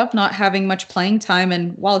stepped up not having much playing time.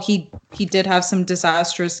 And while he did have some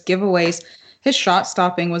disastrous giveaways, his shot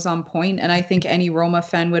stopping was on point. And I think any Roma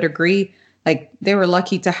fan would agree. Like, they were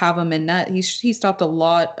lucky to have him in net. He stopped a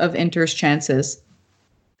lot of Inter's chances.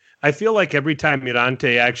 I feel like every time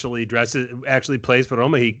Mirante actually plays for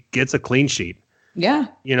Roma, he gets a clean sheet. Yeah.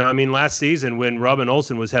 Last season when Robin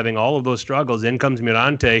Olsen was having all of those struggles, in comes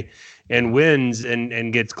Mirante and wins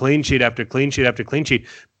and gets clean sheet after clean sheet after clean sheet.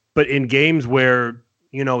 But in games where,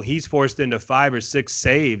 he's forced into 5 or 6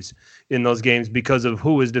 saves in those games because of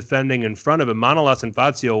who was defending in front of him. Manolas and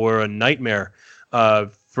Fazio were a nightmare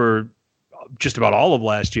for just about all of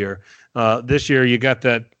last year. This year, you got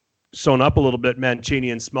that sewn up a little bit. Mancini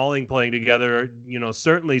and Smalling playing together,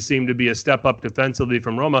 certainly seemed to be a step up defensively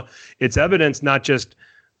from Roma. It's evidenced not just,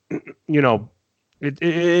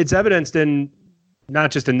 it's evidenced in not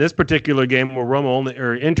just in this particular game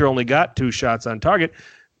where Inter only got 2 shots on target,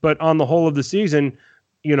 but on the whole of the season,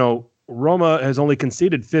 Roma has only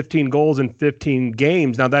conceded 15 goals in 15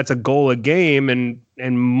 games. Now that's a goal a game, and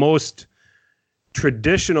most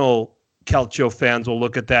traditional Calcio fans will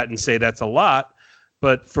look at that and say that's a lot.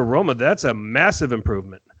 But for Roma, that's a massive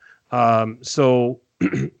improvement. So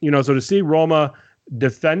to see Roma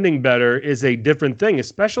defending better is a different thing,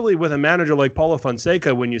 especially with a manager like Paulo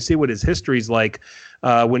Fonseca. When you see what his history's like,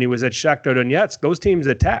 when he was at Shakhtar Donetsk, those teams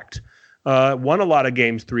attacked, won a lot of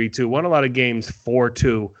games 3-2, won a lot of games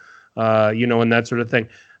 4-2, and that sort of thing.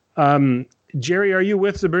 Jerry, are you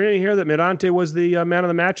with Sabrina here that Mirante was the man of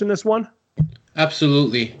the match in this one?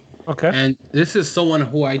 Absolutely. Okay. And this is someone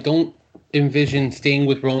who I don't envision staying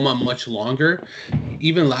with Roma much longer.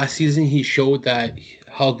 Even last season, he showed that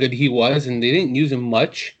how good he was, and they didn't use him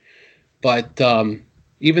much. But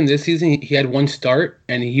even this season, he had one start,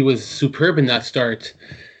 and he was superb in that start.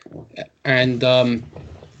 And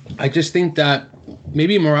I just think that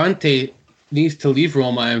maybe Mirante needs to leave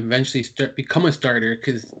Roma and eventually become a starter,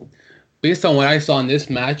 because based on what I saw in this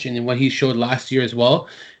match and what he showed last year as well,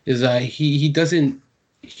 is that he doesn't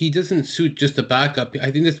suit just a backup.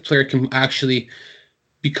 I think this player can actually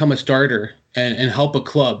become a starter and help a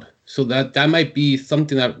club. So that might be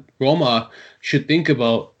something that Roma should think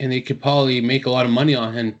about, and they could probably make a lot of money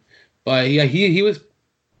on him. But yeah, he was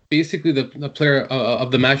basically the player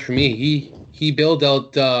of the match for me. He bailed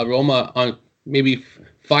out Roma on maybe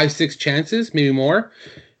 5-6 chances, maybe more.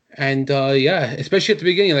 And especially at the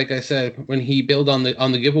beginning, like I said, when he bailed on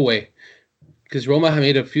the giveaway, because Roma had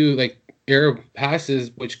made a few error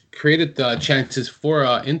passes which created the chances for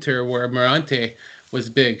Inter, where Mirante was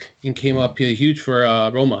big and came up huge for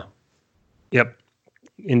Roma. Yep,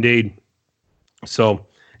 indeed. So,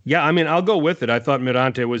 yeah, I mean, I'll go with it. I thought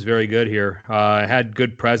Mirante was very good here. Had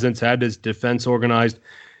good presence, had his defense organized,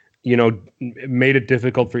 made it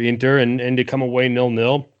difficult for Inter and to come away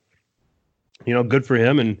 0-0. Good for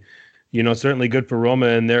him, and certainly good for Roma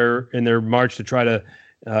in their march to try to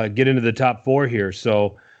get into the top four here.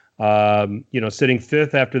 So, sitting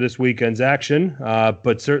fifth after this weekend's action,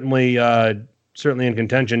 but certainly in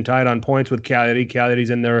contention, tied on points with Cagliari. Cagliari's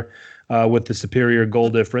in there with the superior goal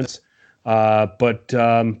difference. But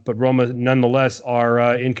Roma nonetheless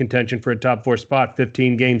are in contention for a top four spot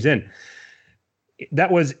 15 games in.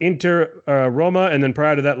 That was Inter Roma, and then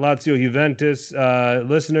prior to that, Lazio Juventus.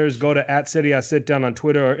 Listeners, go to @Serie A Sit Down on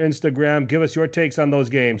Twitter or Instagram. Give us your takes on those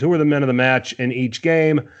games. Who were the men of the match in each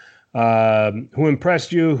game? Who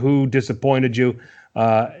impressed you? Who disappointed you?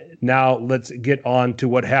 Now let's get on to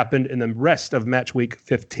what happened in the rest of match week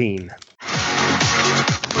 15.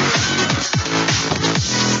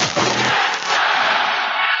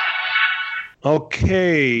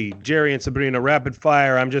 Okay, Jerry and Sabrina, rapid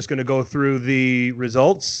fire. I'm just going to go through the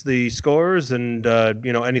results, the scores, and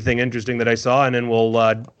anything interesting that I saw, and then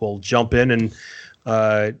we'll jump in and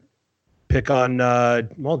pick on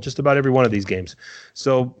just about every one of these games.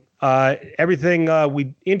 So everything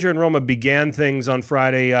Inter and Roma began things on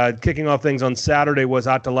Friday. Kicking off things on Saturday was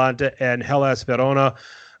Atalanta and Hellas Verona,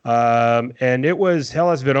 and it was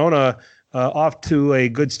Hellas Verona. Off to a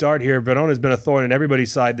good start here. Verona's been a thorn in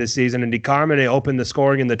everybody's side this season, and Di Carmine opened the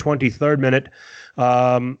scoring in the 23rd minute.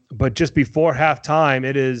 But just before halftime,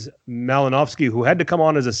 it is Malinovsky, who had to come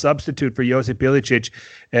on as a substitute for Josip Ilicic,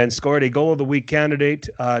 and scored a goal of the week candidate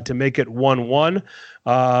to make it 1-1.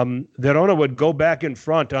 Verona would go back in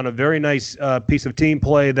front on a very nice piece of team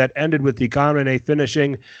play that ended with Di Carmine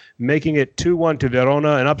finishing, making it 2-1 to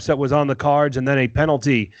Verona. An upset was on the cards, and then a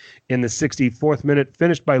penalty in the 64th minute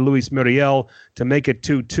finished by Luis Muriel to make it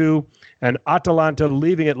 2-2. And Atalanta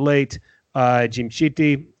leaving it late,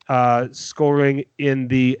 Jimchiti scoring in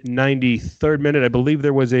the 93rd minute. I believe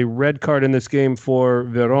there was a red card in this game for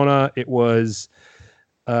Verona. It was,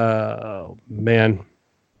 give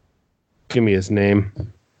me his name.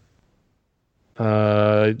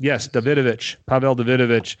 Yes, Davidovic, Pavel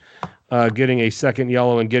Davidovic, getting a second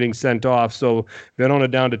yellow and getting sent off. So Verona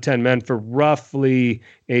down to 10 men for roughly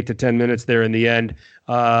 8 to 10 minutes there in the end,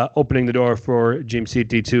 opening the door for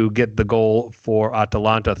Jimchiti to get the goal for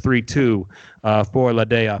Atalanta, 3-2 for La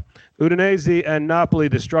Dea. Udinese and Napoli,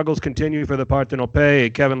 the struggles continue for the Partenopei. A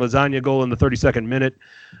Kevin Lasagna goal in the 32nd minute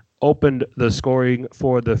opened the scoring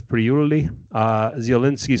for the Friuli.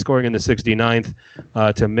 Zielinski scoring in the 69th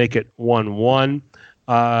to make it 1-1.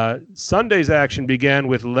 Sunday's action began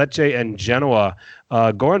with Lecce and Genoa.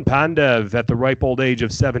 Goran Pandev, at the ripe old age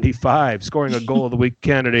of 75, scoring a goal of the week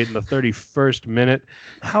candidate in the 31st minute.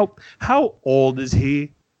 How old is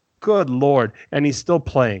he? Good Lord. And he's still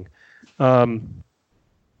playing.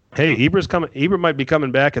 Hey, Ibra might be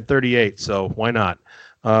coming back at 38, so why not?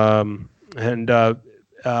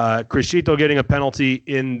 Criscito getting a penalty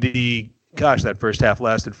in that first half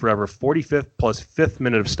lasted forever. 45th plus 5th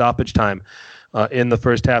minute of stoppage time in the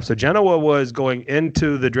first half. So Genoa was going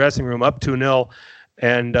into the dressing room up 2-0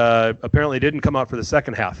 and apparently didn't come out for the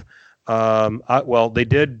second half. They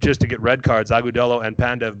did just to get red cards. Agudelo and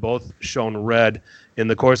Pandev both shown red in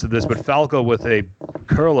the course of this, but Falco with a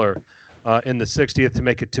curler in the 60th to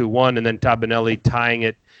make it 2-1, and then Tabinelli tying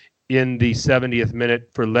it in the 70th minute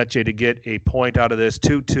for Lecce to get a point out of this.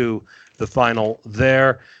 2-2 the final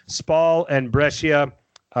there. Spal and Brescia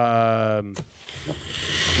We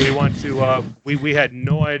want to. We had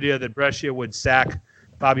no idea that Brescia would sack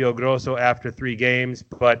Fabio Grosso after 3 games,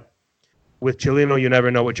 but with Cellino, you never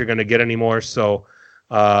know what you're going to get anymore. So,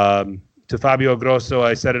 to Fabio Grosso,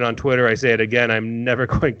 I said it on Twitter. I say it again. I'm never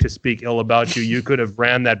going to speak ill about you. You could have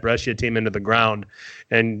ran that Brescia team into the ground,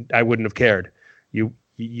 and I wouldn't have cared.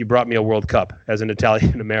 You brought me a World Cup as an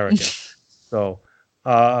Italian American. So,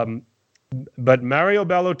 but Mario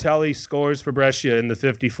Balotelli scores for Brescia in the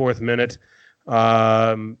 54th minute.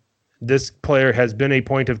 This player has been a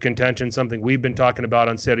point of contention, something we've been talking about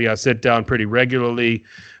on Serie A Sit Down pretty regularly,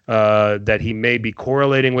 that he may be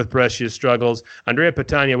correlating with Brescia's struggles. Andrea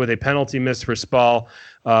Petagna with a penalty miss for Spal.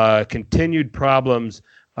 Continued problems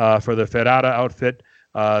for the Ferrara outfit.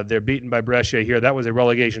 They're beaten by Brescia here. That was a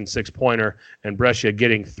relegation 6-pointer, and Brescia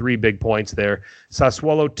getting 3 big points there.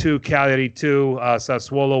 Sassuolo 2, Cagliari 2.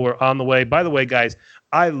 Sassuolo were on the way. By the way, guys,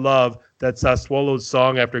 I love that Sassuolo's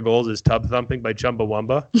song after goals is Tub Thumping by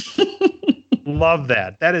Chumbawamba. Love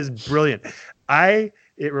that. That is brilliant.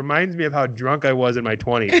 It reminds me of how drunk I was in my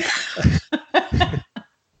 20s.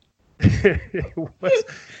 It was,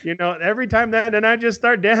 every time that, and I just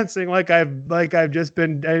start dancing like I've just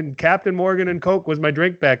been. And Captain Morgan and Coke was my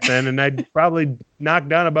drink back then, and I'd probably knock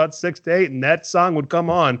down about 6 to 8, and that song would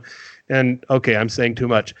come on. And okay, I'm saying too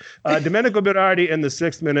much. Domenico Berardi in the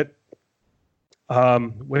 6th minute.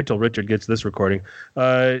 Wait till Richard gets this recording.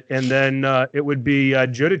 And then it would be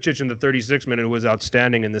Juricic in the 36th minute, who was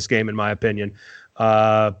outstanding in this game, in my opinion.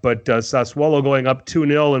 But Sassuolo going up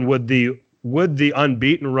 2-0, and would the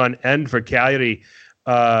unbeaten run end for Cagliari?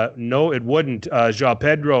 No, it wouldn't. João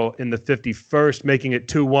Pedro in the 51st, making it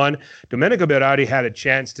 2-1. Domenico Berardi had a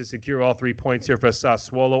chance to secure all 3 points here for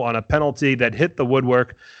Sassuolo on a penalty that hit the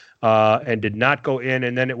woodwork and did not go in.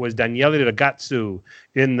 And then it was Daniele Ragazzu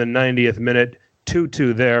in the 90th minute,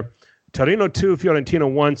 2-2 there. Torino 2,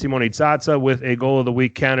 Fiorentina 1, Simone Zaza with a goal of the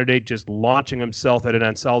week candidate, just launching himself at an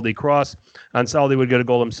Ansaldi cross. Ansaldi would get a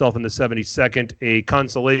goal himself in the 72nd. A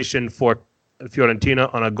consolation for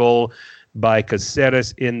Fiorentina on a goal by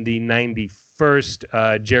Caceres in the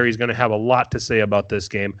 91st. Jerry's going to have a lot to say about this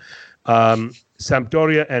game.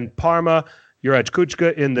 Sampdoria and Parma. Juraj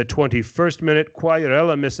Kučka in the 21st minute.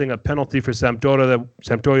 Quagliarella missing a penalty for Sampdoria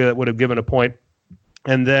that would have given a point.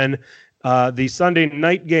 And then the Sunday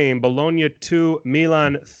night game, Bologna 2,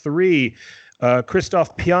 Milan 3.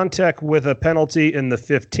 Christoph Piontek with a penalty in the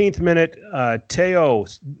 15th minute. Teo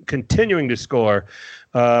continuing to score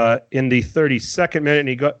in the 32nd minute, and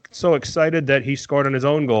he got so excited that he scored on his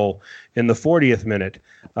own goal in the 40th minute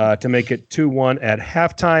to make it 2-1 at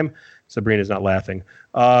halftime. Sabrina's not laughing.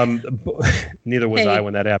 Neither was I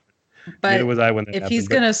when that happened. But Neither was I when that happened. If he's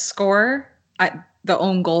going to score, the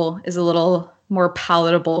own goal is a little more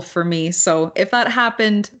palatable for me. So if that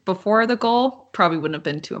happened before the goal, probably wouldn't have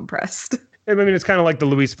been too impressed. I mean, it's kind of like the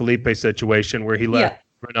Luis Felipe situation where he left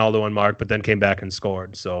Ronaldo unmarked, but then came back and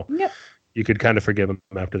scored. So you could kind of forgive him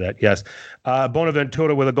after that. Yes.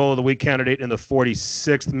 Bonaventura with a goal of the week candidate in the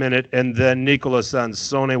 46th minute, and then Nicola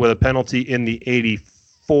Sansone with a penalty in the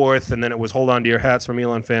 84th. And then it was hold on to your hats for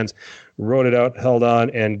Milan fans. Wrote it out, held on,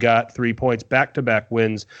 and got 3 points. Back-to-back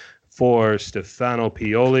wins for Stefano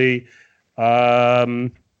Pioli.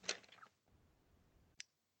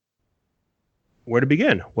 Where to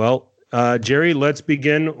begin? Well, Jerry, let's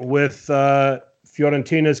begin with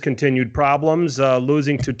Fiorentina's continued problems,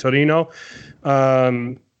 losing to Torino.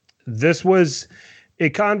 This was a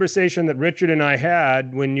conversation that Richard and I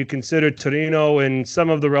had when you consider Torino and some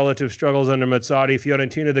of the relative struggles under Mazzarri,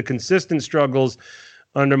 Fiorentina, the consistent struggles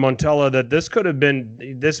under Montella, that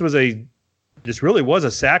this really was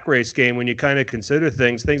a sack race game when you kind of consider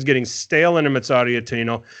things getting stale under Mazzarri at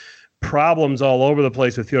Torino, problems all over the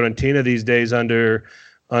place with Fiorentina these days under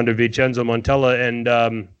Vincenzo Montella.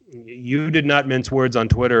 And you did not mince words on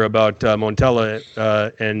Twitter about Montella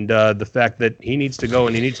and the fact that he needs to go,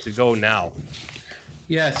 and he needs to go now.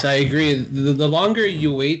 Yes, I agree. The longer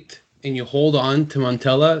you wait and you hold on to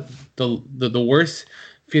Montella, the worse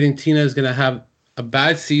Fiorentina is going to have a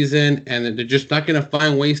bad season, and they're just not going to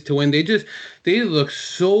find ways to win. They look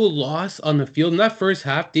so lost on the field. In that first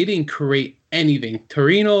half, they didn't create anything.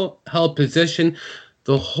 Torino held possession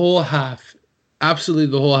the whole half, absolutely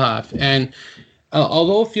the whole half. And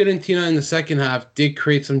although Fiorentina in the second half did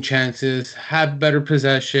create some chances, had better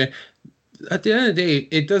possession, at the end of the day,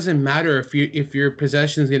 it doesn't matter if your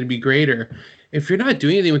possession is going to be greater. If you're not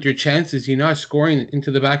doing anything with your chances, you're not scoring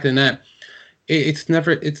into the back of the net. It's not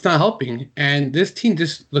helping. And this team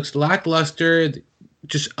just looks lackluster,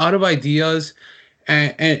 just out of ideas.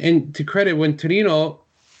 And to credit, when Torino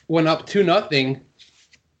went up 2-0,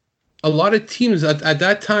 a lot of teams at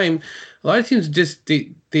that time a lot of teams just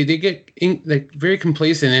they get like very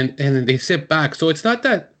complacent and they sit back. So it's not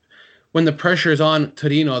that when the pressure is on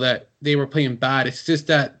Torino that they were playing bad. It's just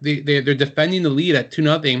that they're defending the lead at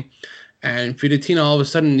 2-0, and Fiorentina all of a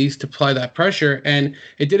sudden needs to apply that pressure. And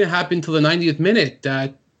it didn't happen until the 90th minute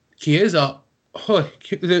that Chiesa,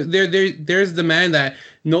 there's the man that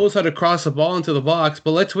knows how to cross the ball into the box.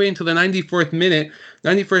 But let's wait until the 91st minute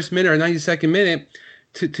or 92nd minute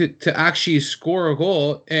to actually score a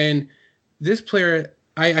goal. And this player,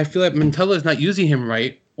 I feel like Montella is not using him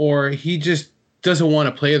right, or he just doesn't want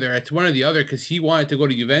to play there. It's one or the other, because he wanted to go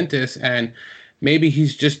to Juventus and maybe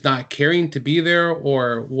he's just not caring to be there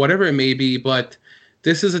or whatever it may be. But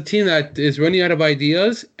this is a team that is running out of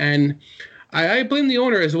ideas, and I blame the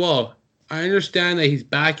owner as well. I understand that he's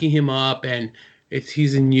backing him up and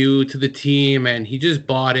he's new to the team and he just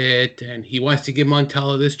bought it and he wants to give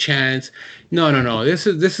Montella this chance. No. This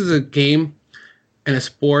is a game and a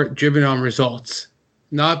sport driven on results,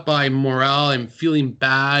 not by morale and feeling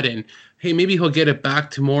bad and, hey, maybe he'll get it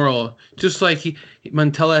back tomorrow. Just like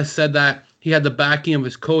Montella has said that he had the backing of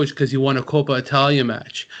his coach because he won a Coppa Italia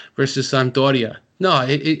match versus Sampdoria. No,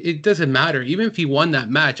 it doesn't matter. Even if he won that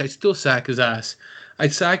match, I'd still sack his ass.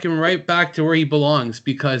 I'd sack him right back to where he belongs,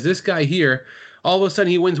 because this guy here, all of a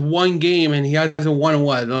sudden he wins one game and he hasn't won in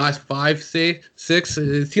the last 5, 6?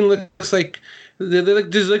 The team looks like they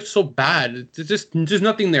just look so bad. There's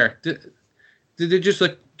nothing there. They just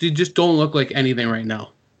don't look like anything right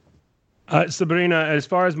now. Sabrina, as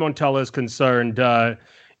far as Montella is concerned, and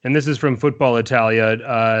this is from Football Italia,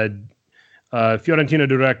 Fiorentina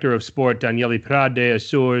Director of Sport Daniele Prade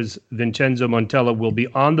assures Vincenzo Montella will be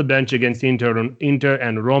on the bench against Inter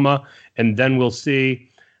and Roma, and then we'll see.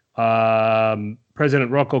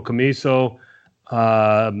 President Rocco Commisso,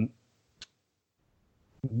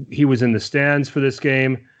 he was in the stands for this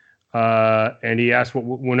game, and he asked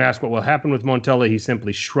when asked what will happen with Montella, he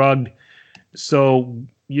simply shrugged. So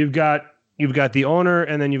you've got the owner,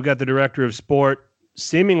 and then you've got the director of sport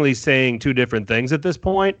seemingly saying two different things at this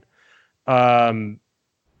point.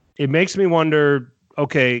 It makes me wonder,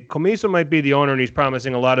 okay, Commisso might be the owner and he's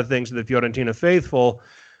promising a lot of things to the Fiorentina faithful,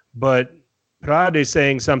 but Prade is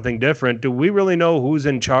saying something different. Do we really know who's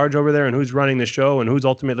in charge over there and who's running the show and who's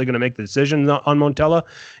ultimately going to make the decision on Montella?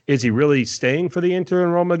 Is he really staying for the Inter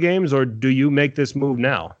and Roma games, or do you make this move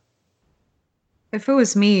now? If it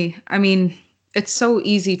was me, I mean, it's so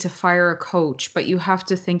easy to fire a coach, but you have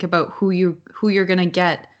to think about who you're going to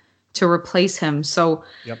get to replace him. So,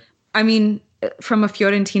 yep. I mean, from a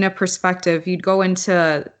Fiorentina perspective, you'd go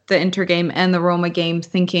into the Inter game and the Roma game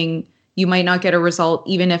thinking you might not get a result,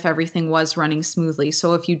 even if everything was running smoothly.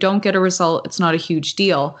 So if you don't get a result, it's not a huge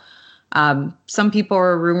deal. Some people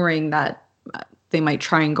are rumoring that they might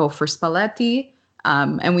try and go for Spalletti.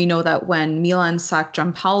 And we know that when Milan sacked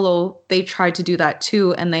Gianpaolo, they tried to do that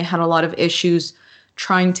too, and they had a lot of issues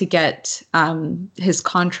trying to get his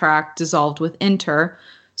contract dissolved with Inter.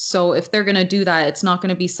 So if they're going to do that, it's not going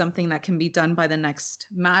to be something that can be done by the next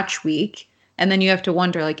match week. And then you have to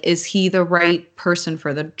wonder, like, is he the right person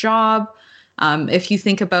for the job? If you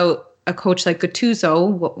think about a coach like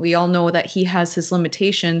Gattuso, we all know that he has his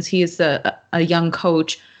limitations. He is a young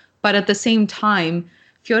coach. But at the same time,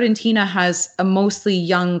 Fiorentina has a mostly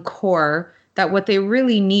young core that what they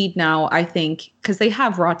really need now, I think, because they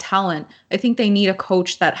have raw talent, I think they need a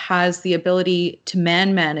coach that has the ability to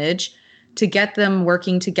manage, to get them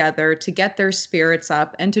working together, to get their spirits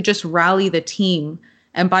up, and to just rally the team.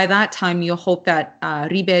 And by that time, you'll hope that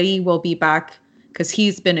Ribéry will be back, because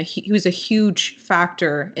he was a huge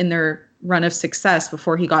factor in their run of success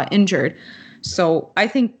before he got injured. So I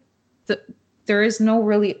think that there's no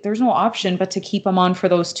option but to keep him on for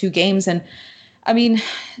those two games. And I mean,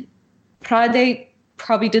 Prade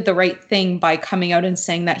probably did the right thing by coming out and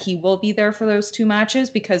saying that he will be there for those two matches,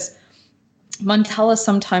 because Montella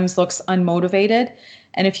sometimes looks unmotivated.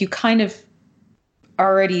 And if you kind of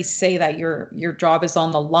already say that your job is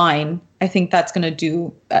on the line, I think that's going to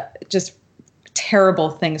do just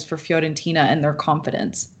terrible things for Fiorentina and their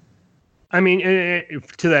confidence. I mean,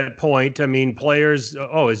 to that point, I mean, players,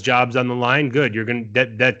 his job's on the line. Good.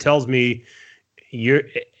 That tells me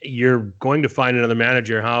you're going to find another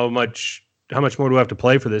manager. How much more do I have to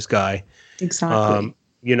play for this guy? Exactly.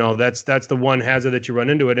 That's the one hazard that you run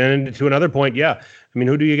into it. And to another point, yeah. I mean,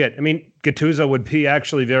 who do you get? I mean, Gattuso would be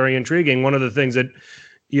actually very intriguing. One of the things that,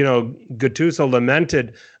 Gattuso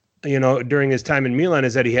lamented, during his time in Milan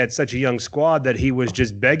is that he had such a young squad that he was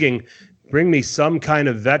just begging, bring me some kind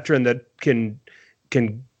of veteran that can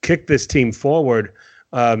kick this team forward.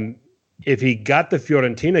 If he got the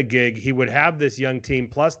Fiorentina gig, he would have this young team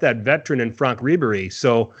plus that veteran in Franck Ribéry.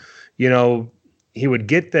 So, he would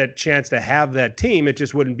get that chance to have that team. It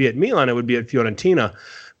just wouldn't be at Milan. It would be at Fiorentina.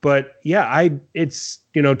 But yeah,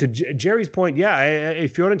 to Jerry's point, a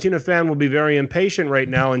Fiorentina fan will be very impatient right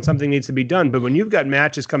now and something needs to be done. But when you've got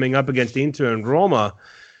matches coming up against Inter and Roma,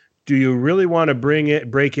 do you really want to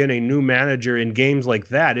break in a new manager in games like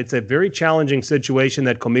that? It's a very challenging situation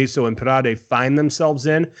that Commisso and Prade find themselves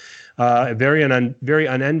in, a very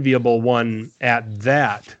unenviable one at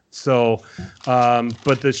that. So,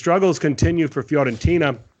 but the struggles continue for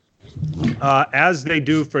Fiorentina, as they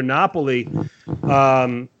do for Napoli.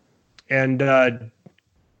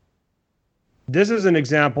 This is an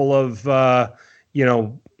example of,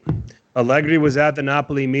 Allegri was at the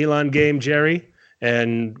Napoli-Milan game, Jerry,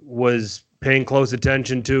 and was paying close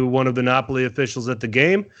attention to one of the Napoli officials at the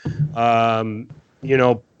game.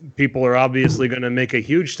 People are obviously going to make a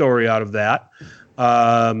huge story out of that.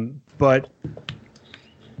 But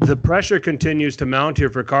the pressure continues to mount here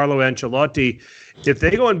for Carlo Ancelotti. If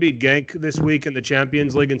they go and beat Genk this week in the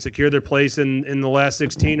Champions League and secure their place in the last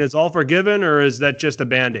 16, is all forgiven, or is that just a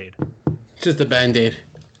Band-Aid? Just a Band-Aid.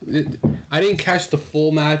 I didn't catch the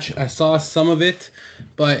full match. I saw some of it,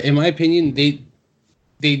 but in my opinion,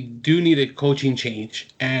 they do need a coaching change.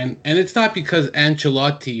 And it's not because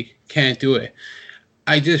Ancelotti can't do it.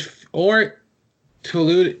 Maybe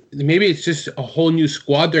it's just a whole new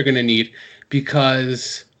squad they're going to need,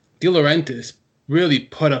 because De Laurentiis really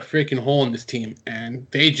put a freaking hole in this team, and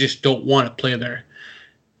they just don't want to play there.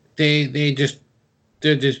 They're just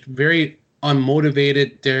very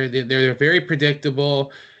unmotivated. They're very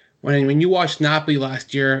predictable. When you watched Napoli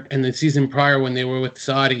last year and the season prior when they were with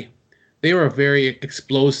Sarri, they were very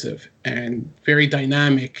explosive and very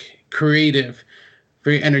dynamic, creative,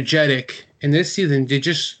 very energetic. And this season, they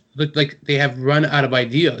just look like they have run out of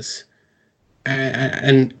ideas.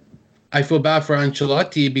 And I feel bad for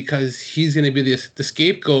Ancelotti, because he's going to be the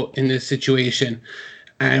scapegoat in this situation.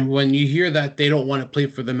 And when you hear that they don't want to play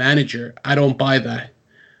for the manager, I don't buy that.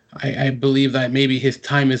 I believe that maybe his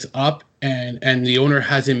time is up, and the owner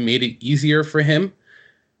hasn't made it easier for him.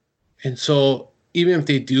 And so even if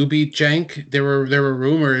they do beat Genk, there were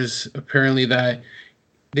rumors apparently that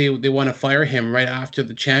they want to fire him right after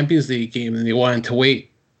the Champions League game, and they wanted to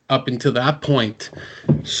wait up until that point.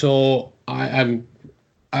 So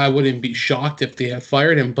I wouldn't be shocked if they have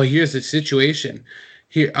fired him. But here's the situation.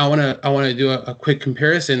 Here, I want to do a quick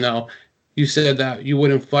comparison now. You said that you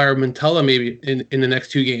wouldn't fire Montella maybe in the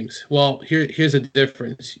next two games. Well, here's the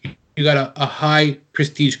difference. You got a high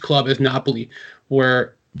prestige club as Napoli,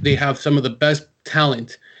 where they have some of the best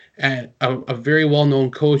talent, and a very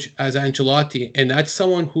well-known coach as Ancelotti, and that's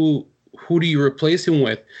someone who do you replace him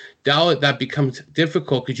with? Now that becomes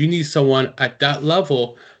difficult, because you need someone at that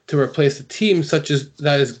level to replace a team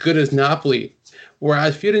that is good as Napoli.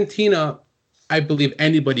 Whereas Fiorentina, I believe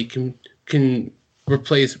anybody can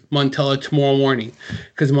replace Montella tomorrow morning,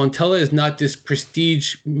 because Montella is not this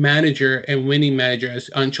prestige manager and winning manager as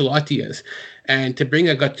Ancelotti is. And to bring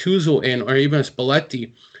a Gattuso in, or even a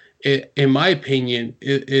Spalletti, in my opinion,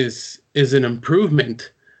 is an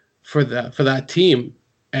improvement for that team.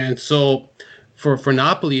 And so for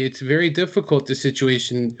Napoli, it's very difficult, the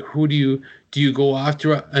situation. Who do you go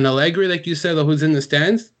after? An Allegri, like you said, who's in the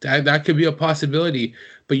stands? That could be a possibility.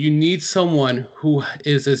 But you need someone who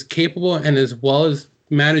is as capable and as well as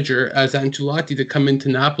manager as Ancelotti to come into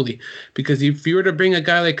Napoli. Because if you were to bring a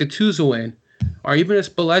guy like Gattuso in, or even a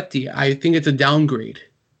Spalletti, I think it's a downgrade.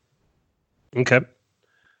 Okay.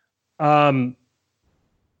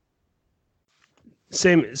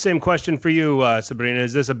 Same question for you, Sabrina.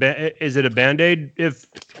 Is it a Band-Aid if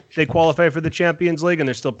they qualify for the Champions League and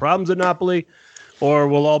there's still problems at Napoli, or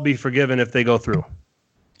will all be forgiven if they go through?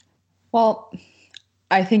 Well,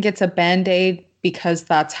 I think it's a Band-Aid because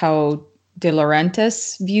that's how De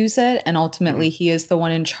Laurentiis views it, and ultimately he is the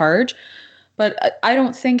one in charge. But I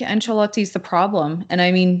don't think Ancelotti's the problem. And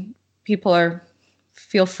I mean,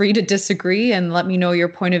 feel free to disagree and let me know your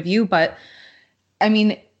point of view. But I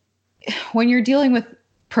mean, when you're dealing with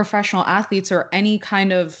professional athletes or any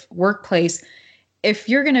kind of workplace, if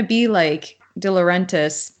you're going to be like De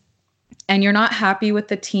Laurentiis and you're not happy with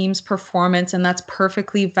the team's performance, and that's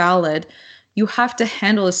perfectly valid, you have to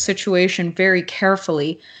handle a situation very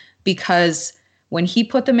carefully, because when he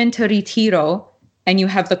put them into Retiro and you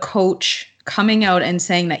have the coach coming out and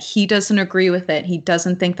saying that he doesn't agree with it, he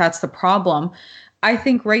doesn't think that's the problem, I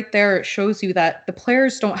think right there it shows you that the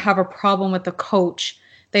players don't have a problem with the coach.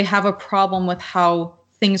 They have a problem with how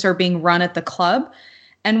things are being run at the club.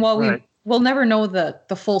 And while we'll never know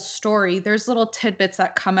the full story, there's little tidbits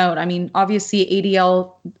that come out. I mean, obviously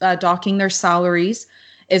ADL docking their salaries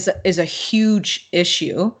is a huge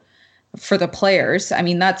issue. for the players. I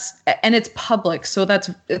mean, and it's public, so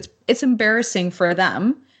it's embarrassing for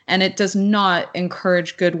them, and it does not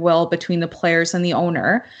encourage goodwill between the players and the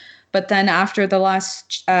owner. But then after the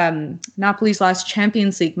last Napoli's last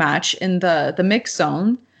Champions League match in the mix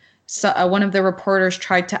zone, so one of the reporters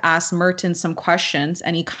tried to ask Mertens some questions,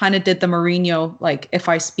 and he kind of did the Mourinho, like, if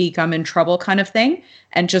I speak, I'm in trouble kind of thing,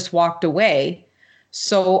 and just walked away.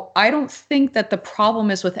 So I don't think that the problem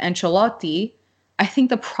is with Ancelotti. I think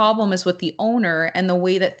the problem is with the owner and the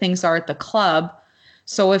way that things are at the club.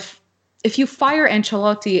 So if you fire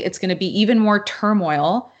Ancelotti, it's going to be even more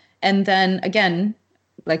turmoil. And then again,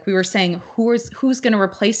 like we were saying, who's going to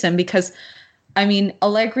replace him? Because I mean,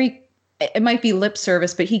 Allegri, it might be lip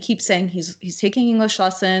service, but he keeps saying he's taking English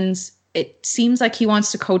lessons. It seems like he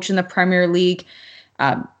wants to coach in the Premier League.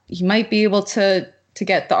 He might be able to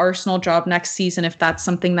get the Arsenal job next season if that's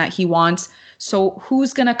something that he wants. So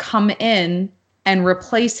who's going to come in and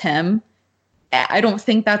replace him? I don't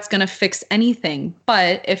think that's going to fix anything.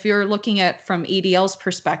 But if you're looking at from ADL's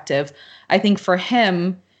perspective, I think for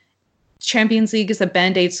him, Champions League is a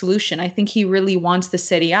Band-Aid solution. I think he really wants the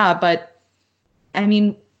Serie A, but I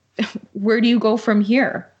mean, where do you go from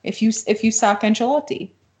here if you sack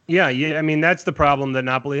Ancelotti? Yeah. I mean, that's the problem that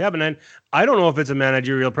Napoli have. And I don't know if it's a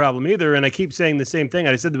managerial problem either. And I keep saying the same thing.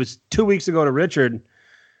 I said it was 2 weeks ago to Richard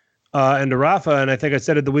and to Rafa, and I think I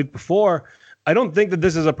said it the week before. I don't think that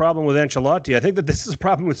this is a problem with Ancelotti. I think that this is a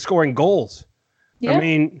problem with scoring goals. Yeah. I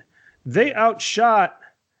mean, they outshot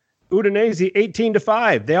Udinese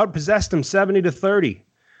 18-5. They outpossessed them 70-30.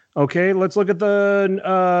 Okay, let's look at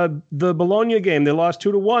the Bologna game. They lost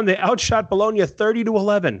 2-1. They outshot Bologna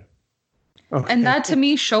 30-11. Okay. And that to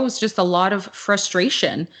me shows just a lot of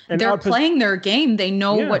frustration. And they're playing their game. They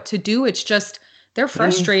know what to do. It's just they're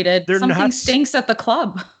frustrated. Something stinks at the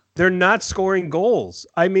club. They're not scoring goals.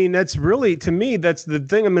 I mean, that's really, to me, that's the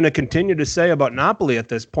thing I'm going to continue to say about Napoli at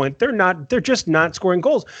this point. They're just not scoring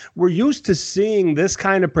goals. We're used to seeing this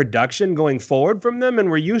kind of production going forward from them,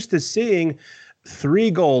 and we're used to seeing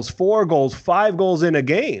 3 goals, 4 goals, 5 goals in a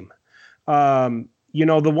game. The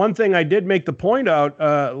one thing I did make the point out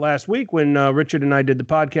last week when Richard and I did the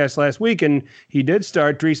podcast last week, and he did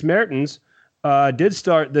start, Dries Mertens did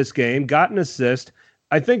start this game, got an assist.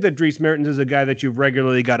 I think that Dries Mertens is a guy that you've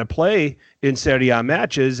regularly got to play in Serie A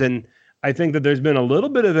matches, and I think that there's been a little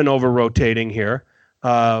bit of an over-rotating here,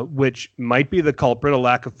 which might be the culprit, a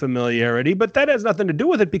lack of familiarity, but that has nothing to do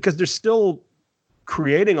with it because they're still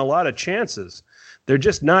creating a lot of chances. They're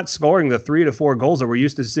just not scoring the 3 to 4 goals that we're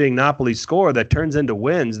used to seeing Napoli score that turns into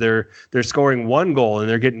wins. They're scoring 1 goal and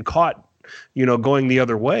they're getting caught, going the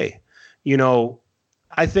other way.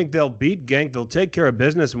 I think they'll beat Genk. They'll take care of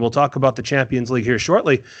business, and we'll talk about the Champions League here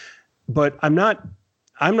shortly. But I'm not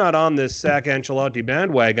on this sack Ancelotti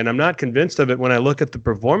bandwagon. I'm not convinced of it when I look at the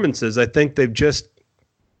performances. I think they've just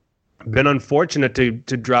been unfortunate to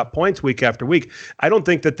drop points week after week. I don't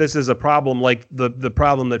think that this is a problem like the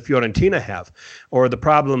problem that Fiorentina have, or the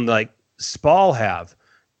problem like Spal have,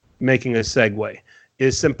 making a segue.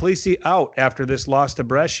 Is Simplici out after this loss to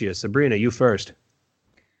Brescia? Sabrina, you first.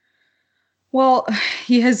 Well,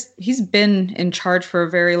 he's been in charge for a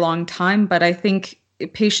very long time, but I think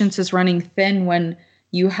patience is running thin when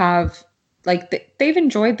you have, they've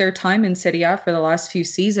enjoyed their time in Serie A for the last few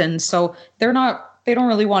seasons, so they don't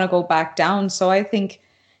really want to go back down. So I think,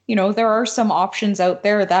 there are some options out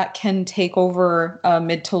there that can take over a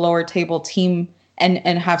mid to lower table team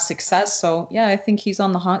and have success. So yeah, I think he's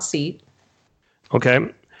on the hot seat.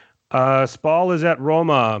 Okay. Spal is at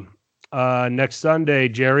Roma next Sunday.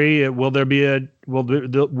 Jerry, will it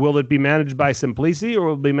be managed by Simplici, or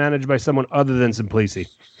will it be managed by someone other than Simplici?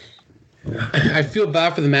 I feel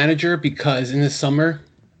bad for the manager because in the summer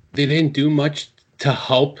they didn't do much to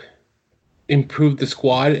help improve the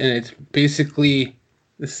squad, and it's basically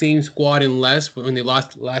the same squad and less when they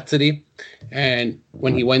lost Lazio and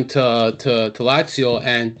when he went to Lazio.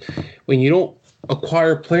 And when you don't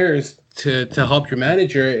acquire players to help your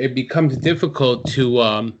manager, it becomes difficult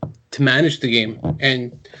to manage the game.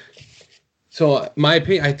 And so, my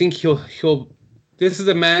opinion, I think he'll. This is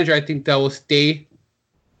a manager I think that will stay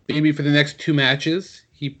maybe for the next 2 matches.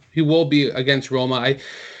 He will be against Roma.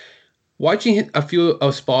 Watching a few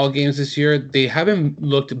of Spal games this year, they haven't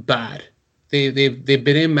looked bad. They've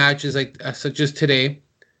been in matches such as today,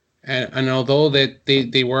 and although that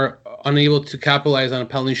they were unable to capitalize on a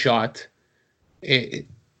penalty shot, the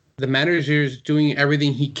manager is doing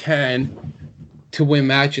everything he can to win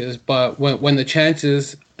matches. But when the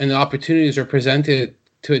chances and the opportunities are presented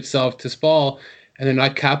to itself to Spal and they're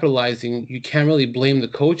not capitalizing, you can't really blame the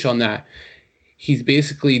coach on that. He's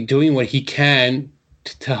basically doing what he can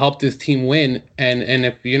to help this team win. And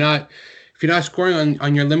if you're not scoring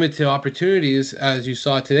on your limited opportunities, as you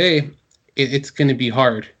saw today, it's going to be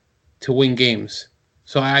hard to win games.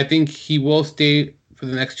 So I think he will stay for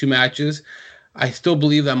the next 2 matches. I still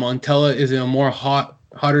believe that Montella is in a more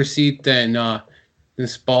hotter seat than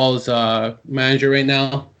Spall's manager right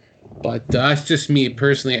now. But that's just me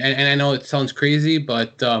personally. And I know it sounds crazy,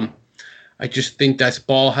 but I just think that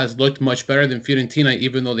Spall has looked much better than Fiorentina,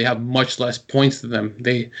 even though they have much less points than them.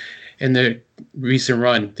 In their recent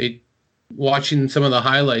run, watching some of the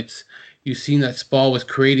highlights, you've seen that Spall was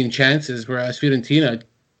creating chances, whereas Fiorentina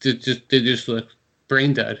they just look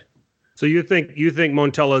brain dead. So you think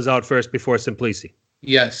Montella is out first before Simplici?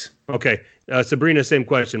 Yes. Okay, Sabrina, same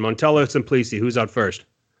question. Montella or Simplici, who's out first?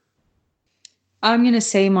 I'm going to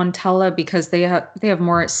say Montella because they have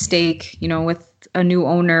more at stake, with a new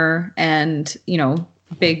owner and,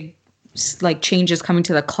 big like changes coming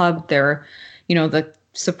to the club. They're, the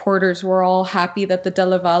supporters were all happy that the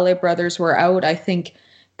Della Valle brothers were out. I think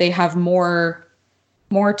they have more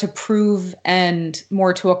to prove and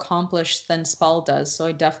more to accomplish than Spall does. So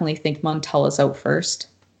I definitely think Montella's out first.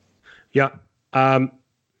 Yeah.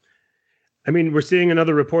 We're seeing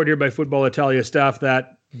another report here by Football Italia staff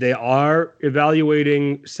that they are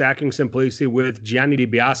evaluating sacking Simplici with Gianni Di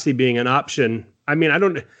Biase being an option.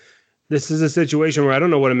 This is a situation where I don't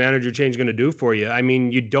know what a manager change is going to do for you.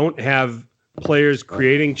 You don't have players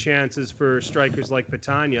creating chances for strikers like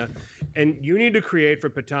Petagna, and you need to create for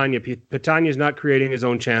Petagna. Petagna's not creating his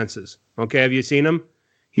own chances. Okay, have you seen him?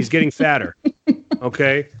 He's getting fatter.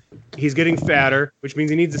 Okay, he's getting fatter, which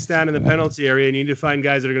means he needs to stand in the penalty area and you need to find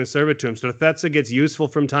guys that are going to serve it to him. So Fetza gets useful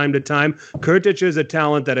from time to time. Kurtic is a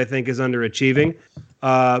talent that I think is underachieving.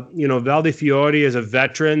 Valdi Fiori is a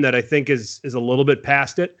veteran that I think is a little bit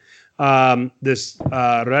past it. This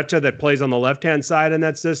Reccia that plays on the left-hand side in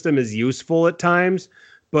that system is useful at times.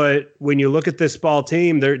 But when you look at this Spall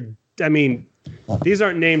team, these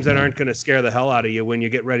aren't names that aren't going to scare the hell out of you when you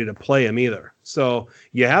get ready to play them either. So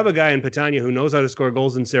you have a guy in Petagna who knows how to score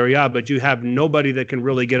goals in Serie A, but you have nobody that can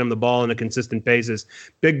really get him the ball on a consistent basis.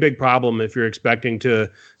 Big problem if you're expecting to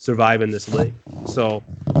survive in this league. So,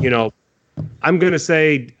 I'm going to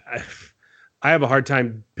say I have a hard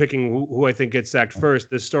time picking who I think gets sacked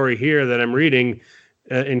first. This story here that I'm reading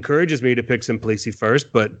encourages me to pick Simplici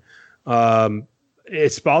first, but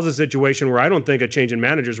it spells a situation where I don't think a change in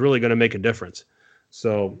manager is really going to make a difference.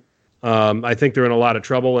 So I think they're in a lot of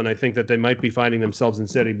trouble, and I think that they might be finding themselves in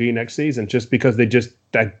Serie B next season just because they just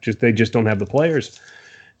don't have the players.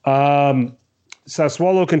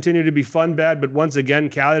 Sassuolo continue to be fun bad, but once again,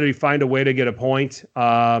 Cagliari find a way to get a point.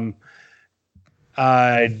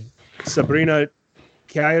 Sabrina,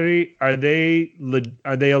 Cagliari, are they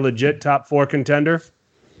a legit top 4 contender?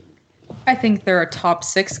 I think they're a top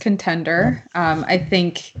 6 contender. I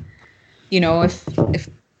think, if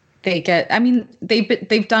they get,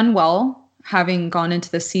 they've done well having gone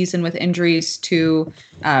into the season with injuries to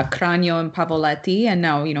Cragno and Pavoletti, and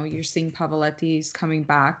now you're seeing Pavoletti's coming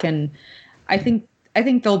back, and I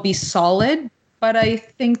think they'll be solid. But I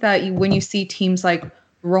think that when you see teams like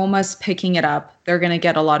Roma's picking it up, they're going to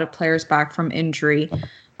get a lot of players back from injury.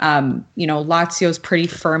 Lazio's pretty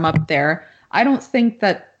firm up there. I don't think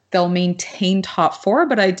that they'll maintain top 4,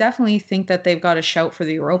 but I definitely think that they've got a shout for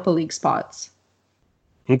the Europa League spots.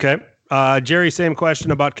 Okay. Jerry, same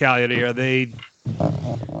question about Cagliari. Are they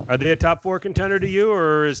a top 4 contender to you,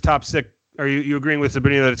 or is top 6? Are you agreeing with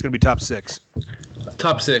Sabrina that it's going to be top 6?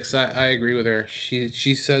 Top 6. I agree with her.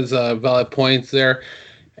 She says valid points there.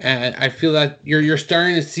 And I feel that you're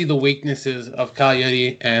starting to see the weaknesses of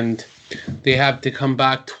Cagliari, and they have to come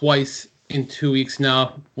back twice in 2 weeks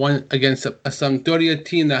now. One against a Sampdoria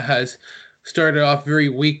team that has started off very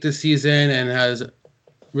weak this season and has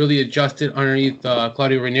really adjusted underneath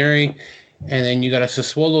Claudio Ranieri. And then you got a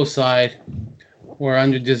Sassuolo side where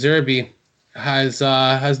under De Zerbi has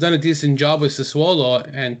done a decent job with Sassuolo.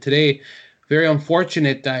 And today, very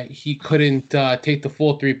unfortunate that he couldn't take the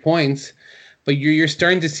full 3 points. But you're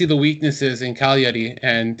starting to see the weaknesses in Cagliari,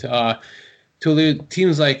 and to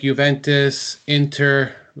teams like Juventus,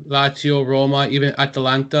 Inter, Lazio, Roma, even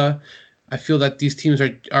Atalanta, I feel that these teams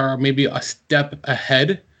are maybe a step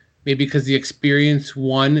ahead, maybe because the experience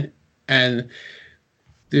won, and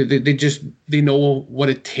they know what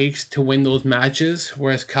it takes to win those matches.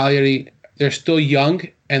 Whereas Cagliari, they're still young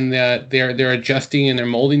and they're adjusting and they're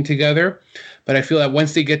molding together. But I feel that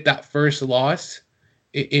once they get that first loss,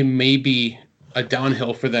 it may be a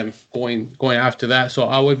downhill for them going after that. So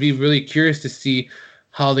I would be really curious to see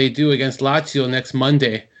how they do against Lazio next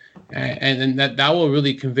Monday, and that will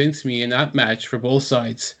really convince me in that match for both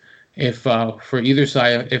sides. if for either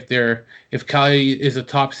side, if Cagliari is a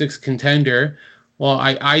top 6 contender, well,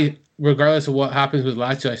 I regardless of what happens with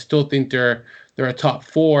Lazio, I still think they're a top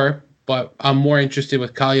 4. But I'm more interested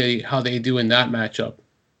with Cagliari, how they do in that matchup.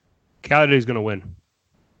 Cagliari's going to win.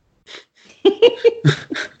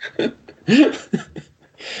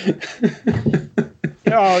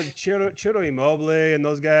 Ciro Immobile and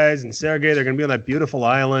those guys and Sergei, they're going to be on that beautiful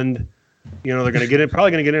island. They're going to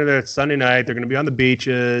probably going to get into there Sunday night. They're going to be on the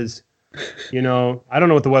beaches. I don't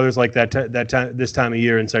know what the weather's like this time of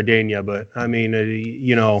year in Sardinia, but I mean,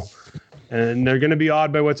 and they're going to be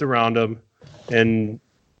awed by what's around them. And,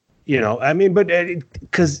 but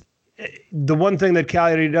because the one thing that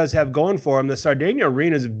Cagliari does have going for them, the Sardinia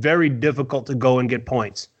arena is very difficult to go and get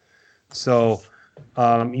points. So,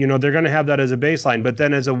 they're going to have that as a baseline. But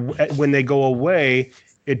then when they go away,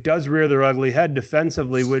 it does rear their ugly head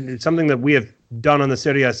defensively. Something that we have done on the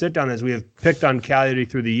Serie A sit-down is we have picked on Cagliari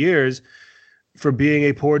through the years for being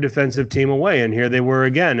a poor defensive team away. And here they were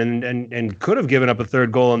again and could have given up a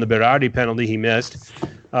third goal on the Berardi penalty he missed,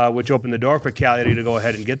 which opened the door for Cagliari to go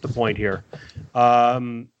ahead and get the point here.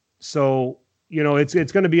 So,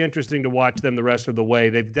 it's going to be interesting to watch them the rest of the way.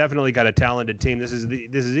 They've definitely got a talented team. This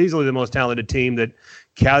is easily the most talented team that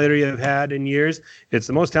Cagliari have had in years. It's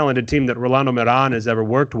the most talented team that Rolando Meran has ever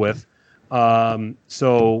worked with.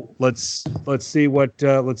 So let's see what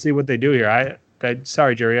they do here.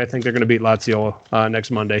 Sorry, Jerry. I think they're going to beat Lazio next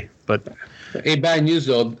Monday. But hey, bad news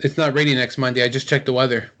though. It's not raining next Monday. I just checked the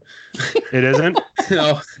weather. It isn't?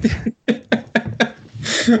 No.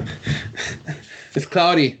 It's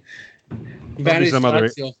cloudy. There'll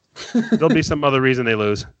be some other reason they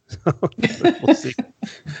lose. We'll see.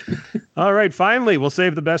 All right, finally, we'll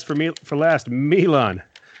save the best for last. Milan,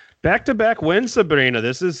 back-to-back wins. Sabrina,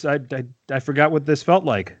 this is I forgot what this felt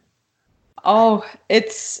like. Oh,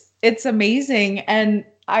 it's amazing, and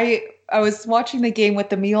I was watching the game with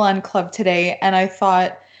the Milan club today, and I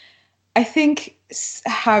think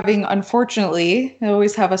having, unfortunately, I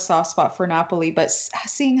always have a soft spot for Napoli, but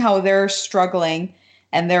seeing how they're struggling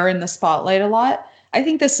and they're in the spotlight a lot, I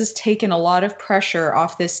think this has taken a lot of pressure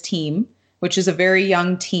off this team, which is a very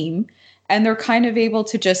young team, and they're kind of able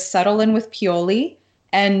to just settle in with Pioli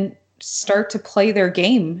and start to play their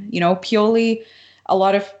game. Pioli, a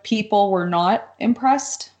lot of people were not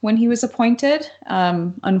impressed when he was appointed.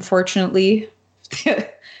 Unfortunately,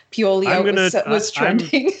 Pioli was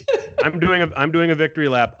trending. I'm doing a victory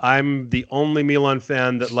lap. I'm the only Milan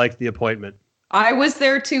fan that liked the appointment. I was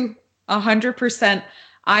there too, 100%.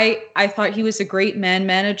 I thought he was a great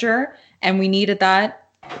manager, and we needed that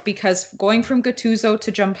because going from Gattuso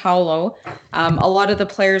to Giampaolo, a lot of the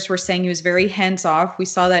players were saying he was very hands-off. We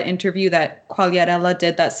saw that interview that Quagliarella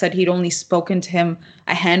did that said he'd only spoken to him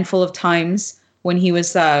a handful of times when he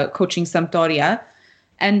was coaching Sampdoria.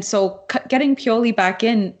 And so getting Pioli back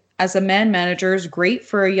in as a manager is great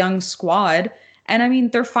for a young squad. And I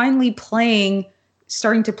mean, they're finally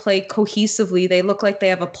starting to play cohesively. They look like they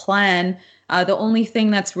have a plan. The only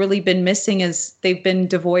thing that's really been missing is they've been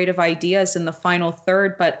devoid of ideas in the final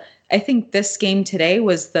third. But I think this game today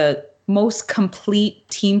was the most complete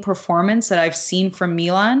team performance that I've seen from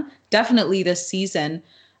Milan, definitely this season,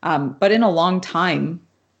 but in a long time.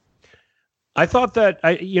 I thought that,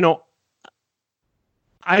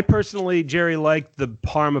 I personally, Jerry, liked the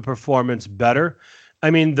Parma performance better.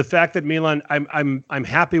 I mean, the fact that Milan, I'm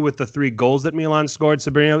happy with the 3 goals that Milan scored,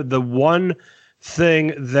 Sabrina. The one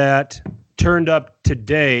thing that turned up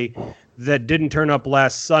today that didn't turn up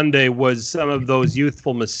last Sunday was some of those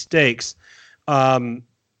youthful mistakes. Own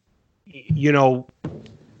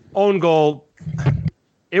goal.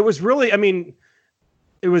 It was really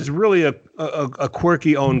a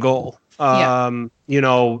quirky own goal. The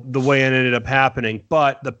way it ended up happening,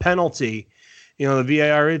 but the penalty, the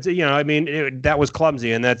VAR, that was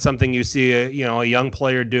clumsy, and that's something you see a young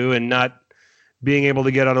player do, and not being able to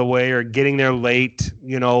get out of the way or getting there late,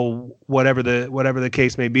 whatever the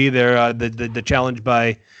case may be there. The challenge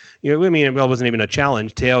by, it wasn't even a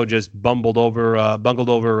challenge. Teo just bungled over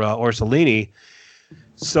Orsolini.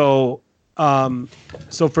 So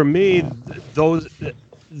for me, those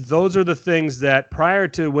are the things that prior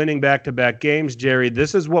to winning back-to-back games, Jerry,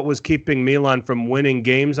 this is what was keeping Milan from winning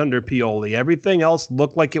games under Pioli. Everything else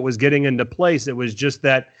looked like it was getting into place. It was just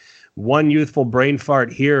that one youthful brain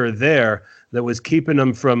fart here or there that was keeping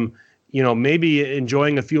them from, maybe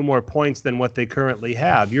enjoying a few more points than what they currently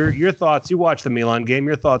have. Your thoughts, you watched the Milan game,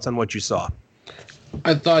 your thoughts on what you saw.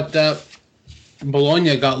 I thought that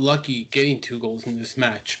Bologna got lucky getting 2 goals in this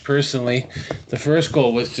match. Personally, the first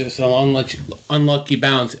goal was just an unlucky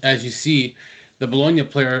bounce. As you see, the Bologna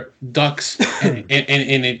player ducks and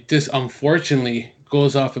it just unfortunately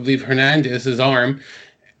goes off, I believe, Hernandez's arm,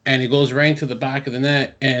 and it goes right into the back of the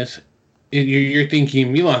net. And you're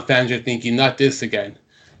thinking, Milan fans are thinking, not this again.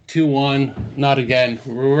 2-1, not again.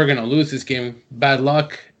 We're going to lose this game. Bad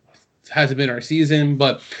luck. It hasn't been our season,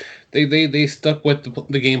 but they stuck with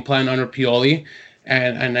the game plan under Pioli,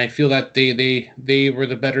 and I feel that they were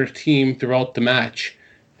the better team throughout the match.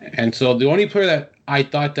 And so the only player that I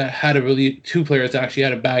thought that had two players that actually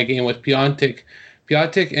had a bad game was Piontek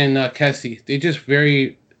and Kessie. They just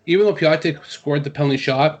even though Piontek scored the penalty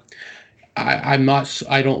shot, I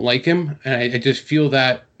don't like him, and I just feel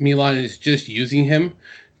that Milan is just using him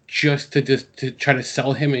to try to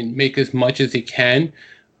sell him and make as much as they can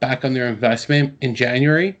back on their investment in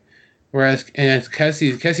January. Whereas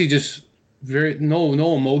Kessie just no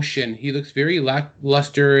emotion. He looks very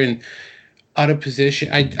lackluster and out of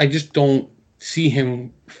position. I just don't see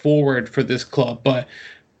him forward for this club. But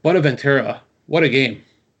Bonaventura, what a game!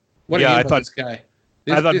 I thought this guy.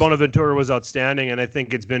 I thought Bonaventura was outstanding, and I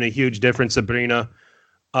think it's been a huge difference, Sabrina,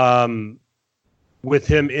 with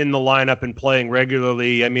him in the lineup and playing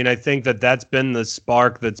regularly. I mean, I think that's been the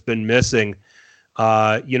spark that's been missing,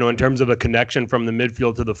 in terms of a connection from the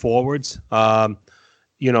midfield to the forwards.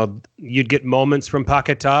 You'd get moments from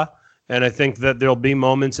Paquetá, and I think that there'll be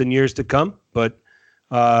moments in years to come. But,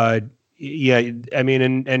 and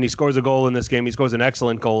he scores a goal in this game. He scores an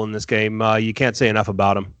excellent goal in this game. You can't say enough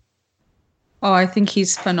about him. Oh, I think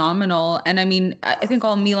he's phenomenal. And I mean, I think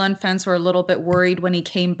all Milan fans were a little bit worried when he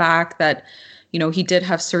came back that, he did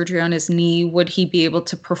have surgery on his knee. Would he be able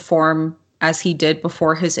to perform as he did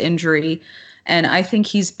before his injury? And I think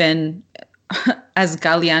he's been, as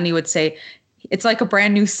Galliani would say, it's like a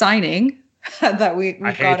brand new signing that we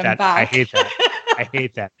got him back. I hate that. I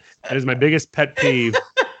hate that. That is my biggest pet peeve.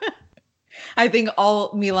 I think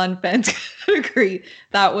all Milan fans agree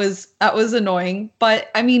that was annoying. But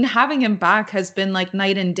I mean, having him back has been like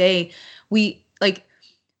night and day.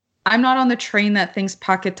 I'm not on the train that thinks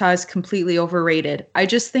Paquetá is completely overrated. I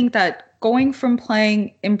just think that going from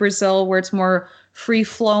playing in Brazil where it's more free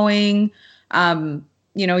flowing,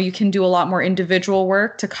 you can do a lot more individual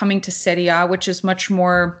work, to coming to Serie A, which is much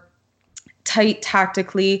more tight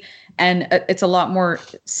tactically, and it's a lot more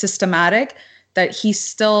systematic, that he's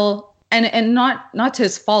still, and not to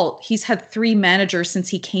his fault, he's had 3 managers since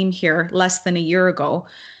he came here less than a year ago.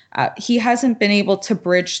 He hasn't been able to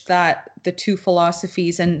bridge the two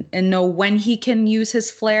philosophies and know when he can use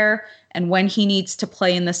his flair and when he needs to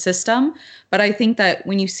play in the system. But I think that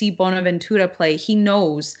when you see Bonaventura play, he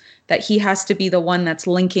knows that he has to be the one that's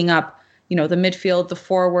linking up, the midfield, the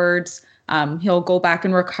forwards. He'll go back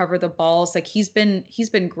and recover the balls. Like he's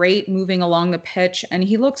been great moving along the pitch, and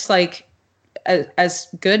he looks like as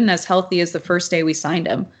good and as healthy as the first day we signed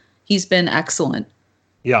him. He's been excellent.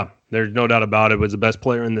 Yeah, there's no doubt about it. Was the best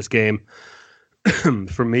player in this game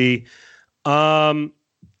for me.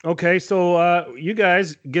 Okay, so you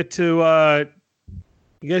guys get to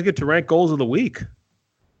rank goals of the week.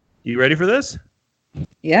 You ready for this?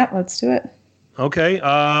 Yeah, let's do it. Okay.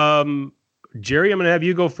 Jerry, I'm going to have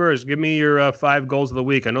you go first. Give me your 5 goals of the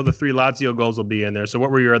week. I know the 3 Lazio goals will be in there. So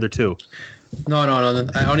what were your other 2? No.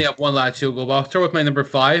 I only have 1 Lazio goal. But I'll start with my number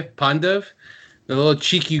 5, Pandev. The little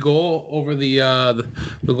cheeky goal over the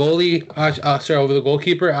goalie. Over the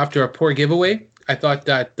goalkeeper after a poor giveaway. I thought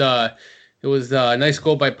that it was a nice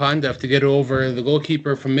goal by Pandev to get over the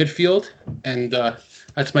goalkeeper from midfield. And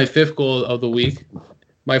that's my 5th goal of the week.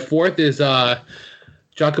 My 4th is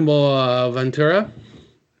Giacomo Ventura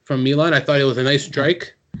from Milan. I thought it was a nice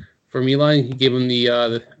strike for Milan. He gave him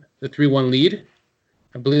the 3-1 lead.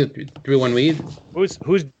 I believe 3-1 lead.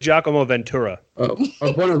 Who's Giacomo Ventura?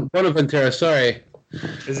 Bonaventura. Sorry.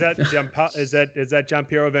 Is that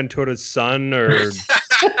Gianpiero Ventura's son or?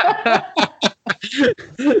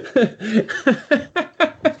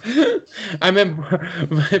 I meant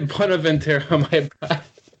Bonaventura. My bad.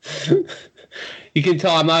 You can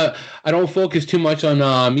tell I don't focus too much on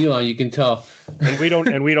Milan. You can tell. And we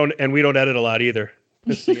don't edit a lot either.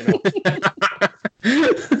 Just so you know.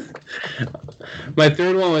 My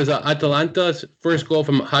 3rd one was Atalanta's first goal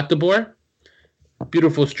from Hateboer.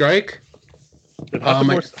 Beautiful strike.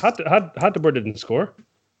 Hateboer didn't score.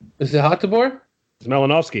 Is it Hateboer? It's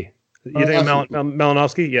Malinovsky. You think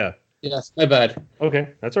Malinovsky? Yeah. Yes, my bad. Okay,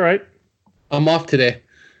 that's all right. I'm off today.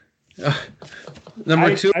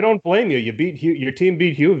 Number 2. I don't blame you. Your team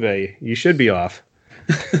beat Juve. You should be off.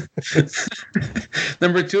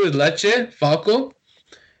 Number 2 is Lecce, Falco.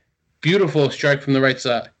 Beautiful strike from the right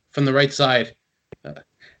side.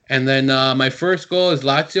 And then my first goal is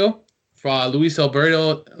Lazio for Luis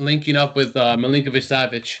Alberto linking up with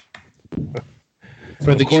Milinkovic-Savic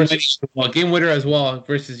for the game winner as well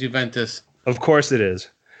versus Juventus. Of course it is.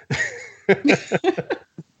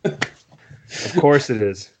 Of course it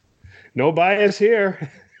is. No bias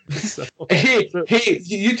here. Hey,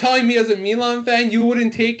 you telling me as a Milan fan you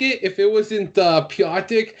wouldn't take it if it wasn't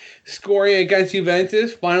Piatek scoring against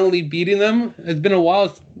Juventus, finally beating them? It's been a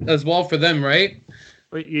while as well for them, right?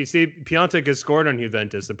 You see, Piatek has scored on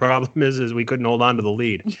Juventus. The problem is we couldn't hold on to the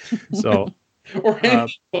lead. So, or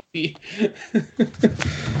anybody.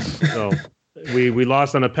 So we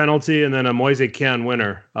lost on a penalty and then a Moise Kean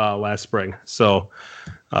winner last spring. So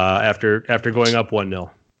after going up 1-0.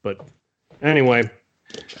 But anyway.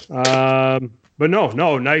 But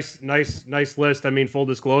no, nice list. I mean, full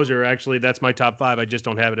disclosure, actually, that's my top 5. I just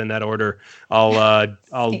don't have it in that order. I'll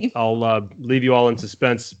leave you all in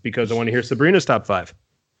suspense because I want to hear Sabrina's top 5.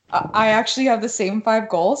 I actually have the same 5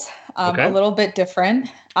 goals, Okay. A little bit different.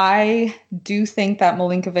 I do think that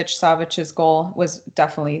Milinkovic-Savic's goal was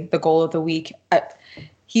definitely the goal of the week.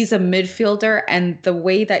 He's a midfielder, and the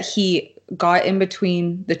way that he got in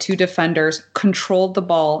between the two defenders, controlled the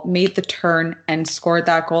ball, made the turn, and scored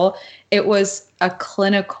that goal. It was a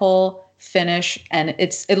clinical finish, and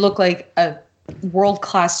it looked like a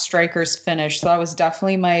world-class striker's finish. So that was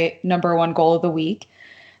definitely my number 1 goal of the week.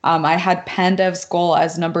 I had Pandev's goal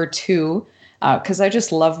as number 2 because I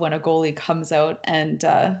just love when a goalie comes out and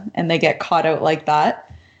they get caught out like that.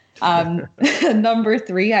 Number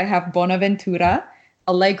 3, I have Bonaventura,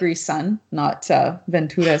 Allegri's son, not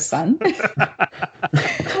Ventura's son.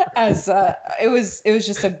 As it was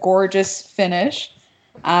just a gorgeous finish.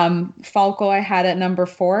 Falco I had at number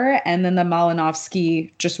 4, and then the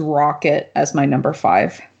Malinovsky just rocket as my number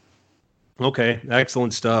 5. Okay,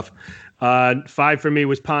 excellent stuff. 5 for me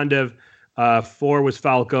was Pandev. 4 was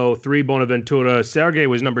Falco. 3 Bonaventura. Sergei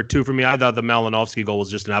was number 2 for me. I thought the Malinovsky goal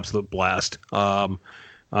was just an absolute blast. And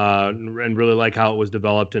really like how it was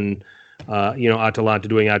developed and Atalanta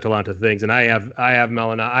doing Atalanta things. And I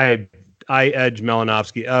edge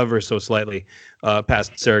Malinovsky ever so slightly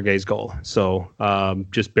past Sergei's goal. So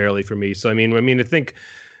just barely for me. So I mean, I think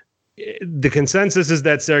the consensus is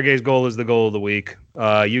that Sergei's goal is the goal of the week.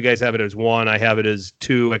 You guys have it as 1. I have it as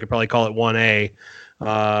 2. I could probably call it 1A.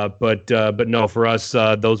 But no, for us,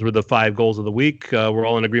 those were the 5 goals of the week. We're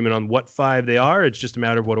all in agreement on what 5 they are. It's just a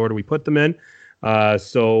matter of what order we put them in. And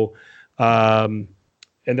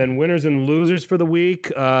then winners and losers for the week.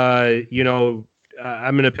 I'm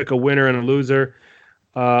going to pick a winner and a loser.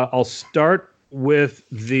 I'll start with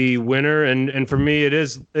the winner, and for me, it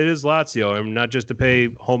is Lazio. I'm not just to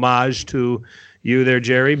pay homage to you there,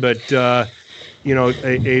 Jerry, but it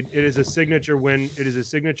is a signature win. It is a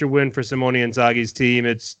signature win for Simone Inzaghi's team.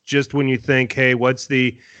 It's just when you think, hey,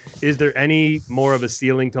 is there any more of a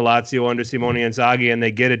ceiling to Lazio under Simone Inzaghi? And they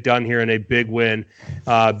get it done here in a big win,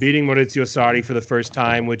 beating Maurizio Sarri for the first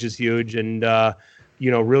time, which is huge, and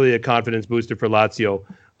really a confidence booster for Lazio.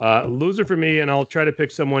 Loser for me, and I'll try to pick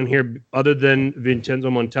someone here other than Vincenzo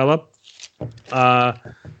Montella.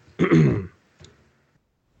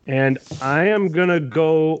 And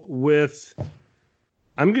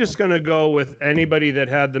I'm just going to go with anybody that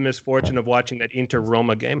had the misfortune of watching that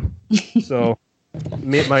Inter-Roma game. So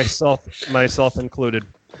myself included.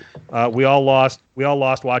 We all lost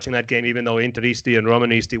watching that game, even though Interisti and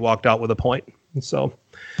Romanisti walked out with a point. So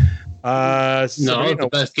no, the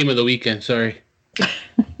best game of the weekend, sorry.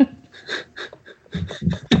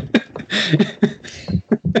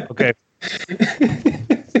 Okay.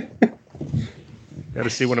 Got to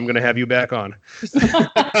see when I'm going to have you back on.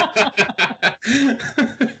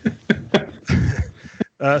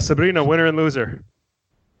 Sabrina, winner and loser.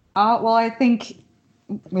 Well, I think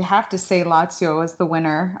we have to say Lazio as the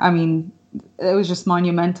winner. I mean, it was just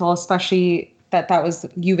monumental, especially that was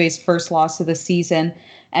Juve's first loss of the season.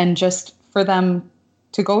 And just for them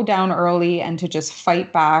to go down early and to just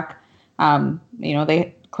fight back.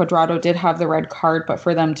 Quadrado did have the red card, but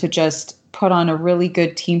for them to just put on a really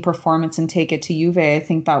good team performance and take it to Juve, I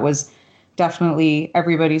think that was definitely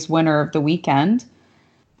everybody's winner of the weekend.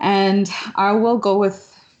 And I will go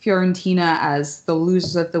with Fiorentina as the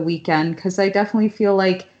losers of the weekend because I definitely feel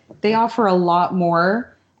like they offer a lot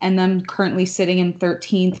more, and them currently sitting in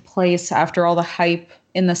 13th place after all the hype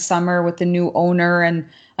in the summer with the new owner and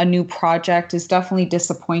a new project is definitely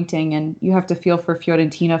disappointing, and you have to feel for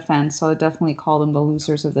Fiorentina fans, so I definitely call them the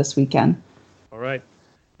losers of this weekend. All right.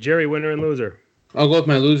 Jerry, winner and loser. I'll go with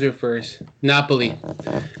my loser first. Napoli.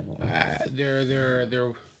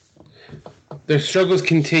 Their struggles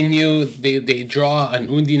continue. They draw an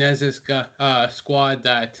Udinese squad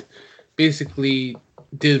that basically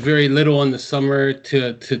did very little in the summer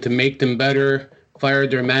to make them better.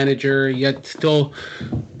 Fired their manager, yet still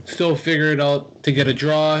still figure it out to get a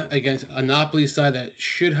draw against a Napoli side that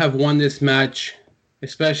should have won this match,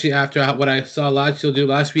 especially after what I saw Lazio do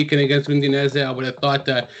last weekend against Udinese. I would have thought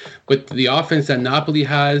that with the offense that Napoli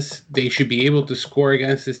has, they should be able to score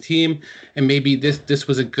against this team, and maybe this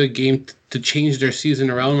was a good game to change their season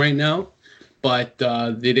around right now. But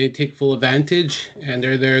they didn't take full advantage, and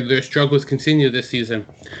their struggles continue this season.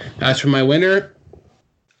 As for my winner,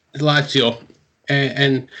 Lazio,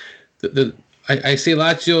 and I say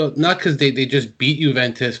Lazio not because they just beat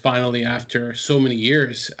Juventus finally after so many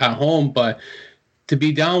years at home, but to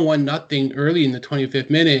be down 1-0 early in the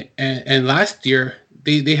 25th minute, and last year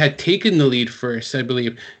they had taken the lead first. I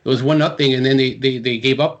believe it was 1-0, and then they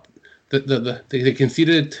gave up. They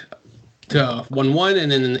conceded to 1-1, and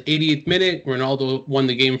then in the 88th minute, Ronaldo won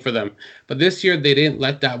the game for them. But this year they didn't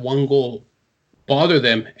let that one goal bother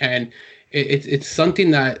them, and it's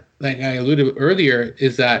something that, like I alluded earlier,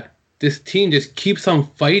 is that this team just keeps on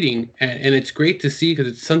fighting, and it's great to see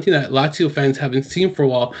because it's something that Lazio fans haven't seen for a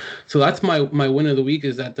while. So that's my win of the week,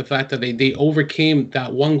 is that the fact that they overcame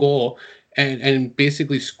that one goal and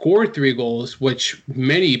basically scored 3 goals, which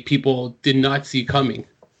many people did not see coming.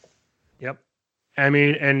 Yep. I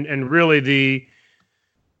mean, and really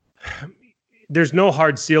there's no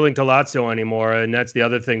hard ceiling to Lazio anymore, and that's the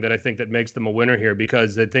other thing that I think that makes them a winner here,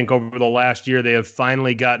 because I think over the last year they have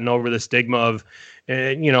finally gotten over the stigma of,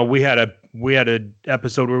 we had a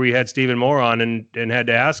episode where we had Stephen Moore on and had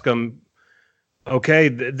to ask him, okay,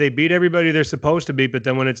 they beat everybody they're supposed to beat, but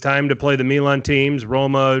then when it's time to play the Milan teams,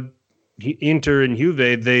 Roma, Inter, and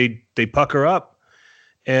Juve, they pucker up,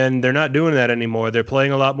 and they're not doing that anymore. They're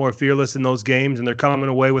playing a lot more fearless in those games, and they're coming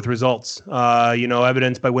away with results.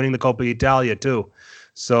 Evidenced by winning the Coppa Italia too.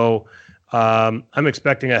 So I'm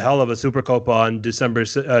expecting a hell of a Supercoppa on December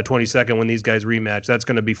 22nd when these guys rematch. That's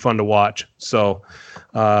going to be fun to watch. So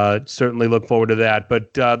certainly look forward to that.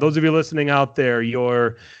 But those of you listening out there,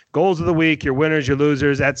 your goals of the week, your winners, your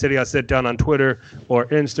losers, at City I'll Sit Down on Twitter or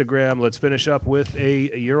Instagram. Let's finish up with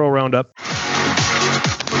a Euro roundup.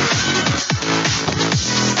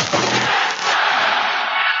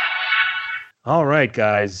 All right,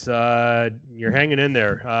 guys, you're hanging in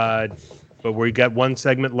there, but we got one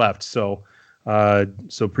segment left, so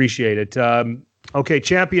appreciate it. Okay,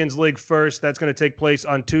 Champions League first. That's going to take place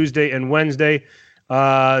on Tuesday and Wednesday.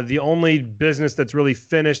 The only business that's really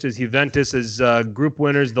finished is Juventus as group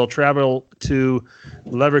winners. They'll travel to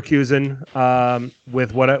Leverkusen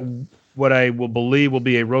with what I will believe will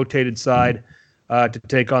be a rotated side to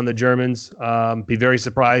take on the Germans. Be very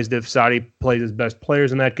surprised if Sarri plays his best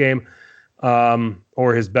players in that game.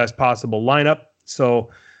 Or his best possible lineup. So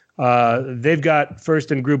they've got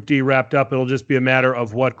first in Group D wrapped up. It'll just be a matter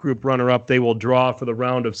of what group runner-up they will draw for the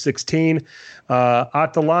round of 16.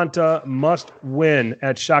 Atalanta must win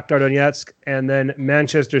at Shakhtar Donetsk, and then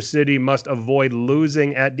Manchester City must avoid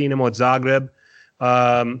losing at Dinamo Zagreb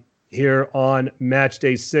here on match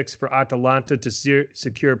day 6 for Atalanta to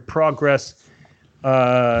secure progress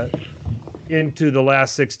into the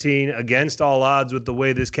last 16 against all odds with the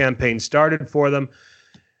way this campaign started for them.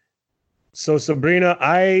 So, Sabrina,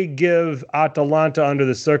 I give Atalanta under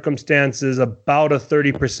the circumstances about a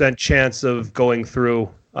 30% chance of going through.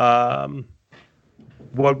 What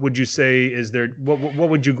would you say is their what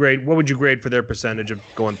would you grade? What would you grade for their percentage of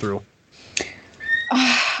going through?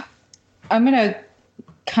 I'm going to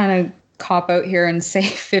kind of cop out here and say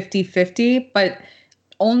 50-50, but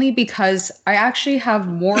only because I actually have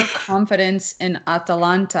more confidence in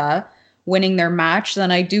Atalanta winning their match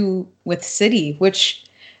than I do with City, which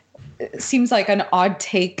seems like an odd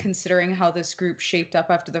take considering how this group shaped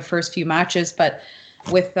up after the first few matches. But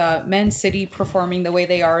with Man City performing the way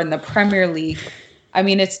they are in the Premier League, I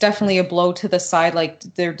mean, it's definitely a blow to the side. Like,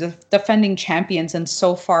 they're defending champions and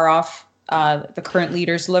so far off the current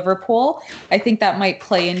leaders, Liverpool. I think that might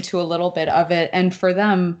play into a little bit of it. And for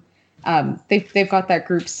them, they've got that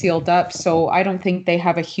group sealed up, so I don't think they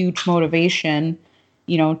have a huge motivation,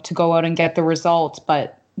 to go out and get the results.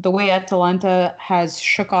 But the way Atalanta has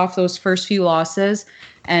shook off those first few losses,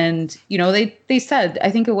 and they said, I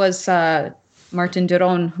think it was Martin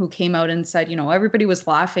Duron who came out and said, everybody was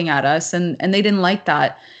laughing at us, and they didn't like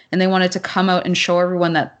that, and they wanted to come out and show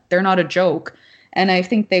everyone that they're not a joke. And I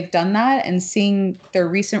think they've done that, and seeing their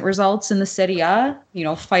recent results in the Serie A,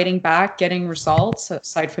 fighting back, getting results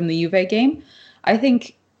aside from the Juve game, I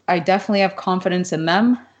think I definitely have confidence in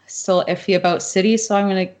them. Still iffy about City, so I'm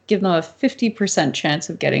going to give them a 50% chance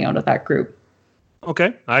of getting out of that group.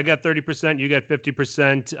 Okay, I got 30%, you got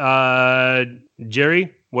 50%.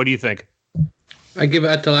 Jerry, what do you think? I give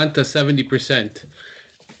Atalanta 70%.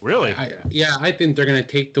 Really? I think they're going to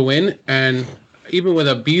take the win, and even with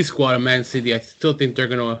a B squad of Man City, I still think they're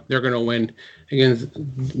gonna win against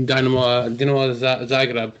Dinamo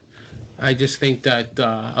Zagreb. I just think that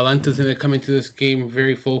Atalanta's going to come into this game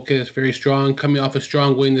very focused, very strong, coming off a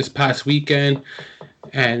strong win this past weekend,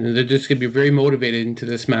 and they're just going to be very motivated into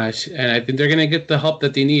this match. And I think they're going to get the help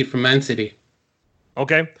that they need from Man City.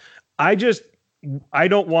 Okay, I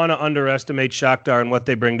don't want to underestimate Shakhtar and what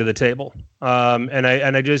they bring to the table. And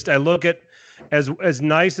I look at as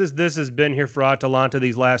nice as this has been here for Atalanta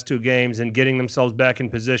these last two games and getting themselves back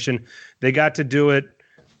in position. They got to do it,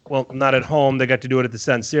 well, not at home. They got to do it at the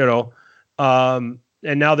San Siro. And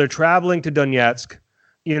now they're traveling to Donetsk.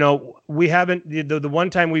 You know, we haven't the one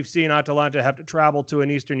time we've seen Atalanta have to travel to in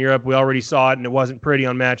Eastern Europe, we already saw it, and it wasn't pretty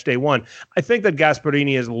on match day one. I think that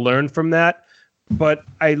Gasperini has learned from that, but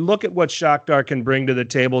I look at what Shakhtar can bring to the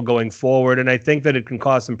table going forward, and I think that it can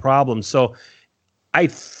cause some problems. So I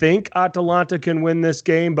think Atalanta can win this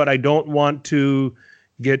game, but I don't want to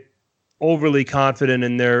get overly confident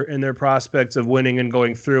in their prospects of winning and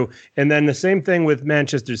going through. And then the same thing with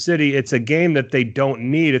Manchester City. It's a game that they don't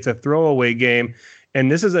need. It's a throwaway game.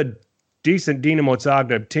 And this is a decent Dinamo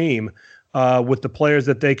Zagreb team with the players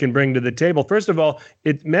that they can bring to the table. First of all,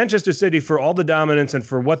 Manchester City, for all the dominance and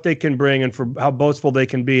for what they can bring and for how boastful they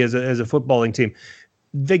can be as a footballing team,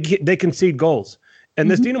 they concede goals.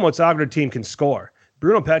 And this Dinamo Zagreb team can score.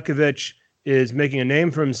 Bruno Petkovic is making a name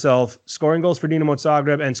for himself, scoring goals for Dinamo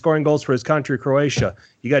Zagreb and scoring goals for his country, Croatia.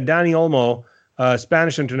 You got Dani Olmo,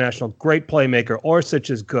 Spanish international, great playmaker. Orsic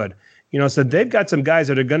is good. You know, so they've got some guys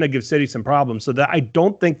that are going to give City some problems. So that I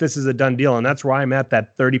don't think this is a done deal, and that's why I'm at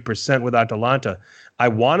that 30% with Atalanta. I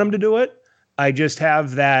want them to do it. I just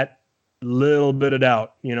have that little bit of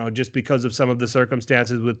doubt, you know, just because of some of the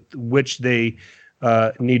circumstances with which they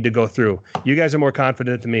need to go through. You guys are more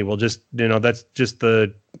confident than me. We'll just, you know, that's just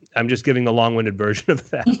I'm just giving the long-winded version of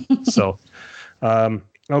that. So,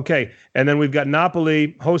 okay. And then we've got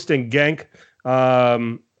Napoli hosting Genk.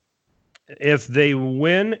 If they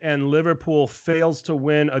win and Liverpool fails to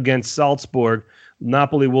win against Salzburg,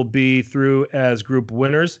 Napoli will be through as group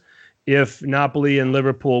winners. If Napoli and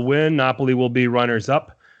Liverpool win, Napoli will be runners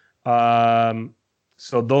up.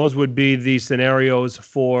 So those would be the scenarios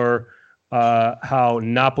for how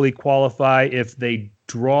Napoli qualify. If they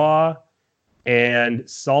draw and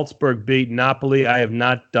Salzburg beat Napoli, I have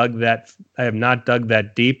not dug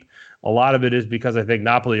that deep. A lot of it is because I think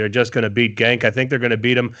Napoli are just going to beat Genk. I think they're going to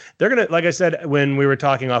beat them. They're going to, like I said when we were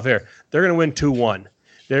talking off air, they're going to win 2-1.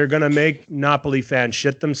 They're going to make Napoli fans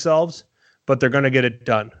shit themselves, but they're going to get it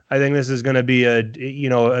done. I think this is going to be a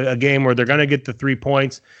game where they're going to get the 3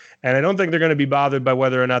 points. And I don't think they're going to be bothered by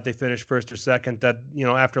whether or not they finish first or second. That, you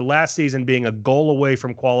know, after last season being a goal away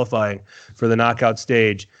from qualifying for the knockout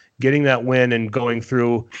stage, getting that win and going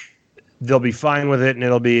through, they'll be fine with it. And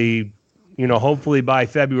it'll be, you know, hopefully by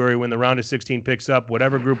February when the round of 16 picks up,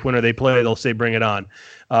 whatever group winner they play, they'll say, bring it on.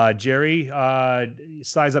 Jerry,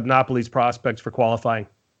 size up Napoli's prospects for qualifying.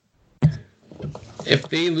 If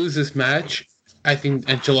they lose this match, I think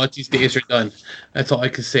Ancelotti's days are done. That's all I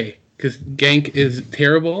can say. Because Genk is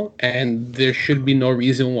terrible, and there should be no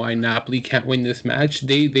reason why Napoli can't win this match.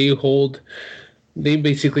 They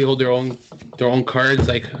basically hold their own cards,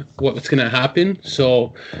 like what's going to happen.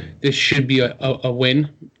 So this should be a win,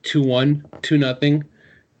 2-1, 2-0.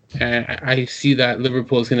 And I see that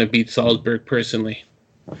Liverpool is going to beat Salzburg personally.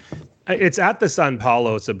 It's at the San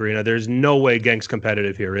Paolo, Sabrina. There's no way Genk's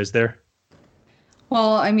competitive here, is there?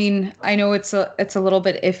 Well, I mean, I know it's a little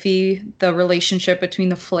bit iffy, the relationship between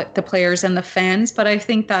the players and the fans, but I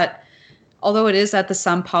think that although it is at the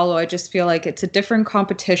San Paolo, I just feel like it's a different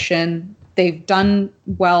competition. They've done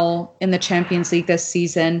well in the Champions League this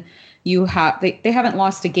season. They haven't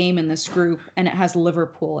lost a game in this group, and it has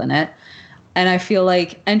Liverpool in it. And I feel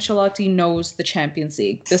like Ancelotti knows the Champions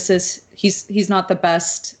League. He's not the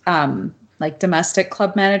best domestic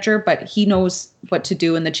club manager, but he knows what to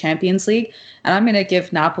do in the Champions League. And I'm going to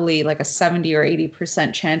give Napoli like a 70 or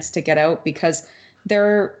 80% chance to get out because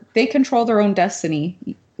they control their own destiny.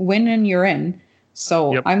 Win and you're in.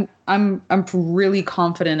 So yep. I'm really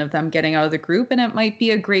confident of them getting out of the group, and it might be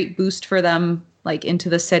a great boost for them like into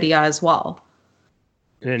the Serie A as well.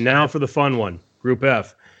 And now for the fun one, Group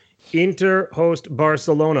F. Inter host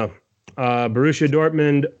Barcelona. Borussia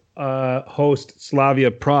Dortmund host Slavia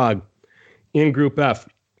Prague. In Group F,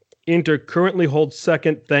 Inter currently holds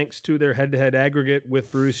second thanks to their head-to-head aggregate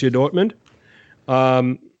with Borussia Dortmund.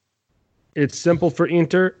 It's simple for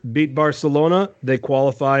Inter. Beat Barcelona. They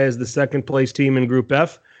qualify as the second-place team in Group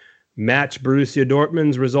F. Match Borussia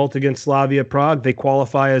Dortmund's result against Slavia Prague. They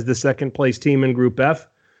qualify as the second-place team in Group F.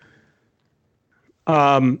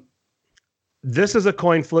 This is a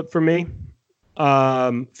coin flip for me.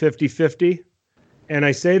 50-50. And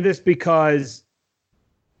I say this because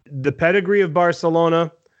the pedigree of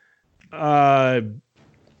Barcelona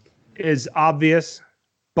is obvious,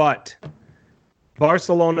 but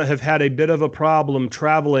Barcelona have had a bit of a problem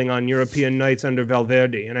traveling on European nights under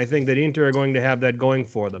Valverde, and I think that Inter are going to have that going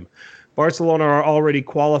for them. Barcelona are already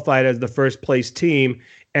qualified as the first place team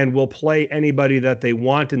and will play anybody that they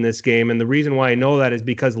want in this game. And the reason why I know that is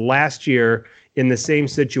because last year in the same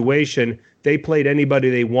situation, they played anybody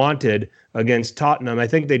they wanted against Tottenham. I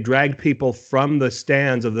think they dragged people from the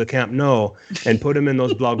stands of the Camp Nou and put them in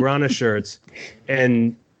those Blaugrana shirts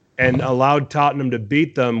and allowed Tottenham to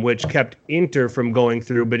beat them, which kept Inter from going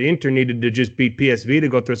through. But Inter needed to just beat PSV to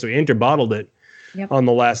go through, so Inter bottled it on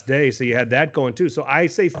the last day. So you had that going too. So I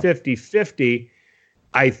say 50-50.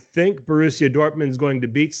 I think Borussia Dortmund's going to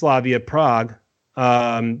beat Slavia Prague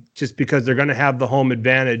just because they're going to have the home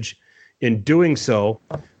advantage in doing so.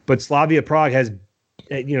 But Slavia Prague has,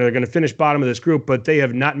 they're going to finish bottom of this group, but they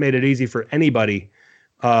have not made it easy for anybody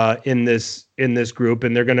in this group,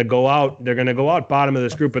 and they're going to go out. They're going to go out bottom of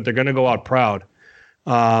this group, but they're going to go out proud.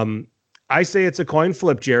 I say it's a coin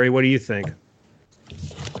flip, Jerry. What do you think?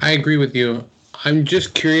 I agree with you. I'm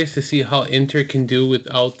just curious to see how Inter can do with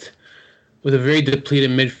a very depleted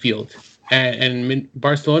midfield, and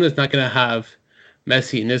Barcelona is not going to have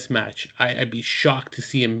Messi in this match. I'd be shocked to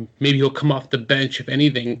see him. Maybe he'll come off the bench, if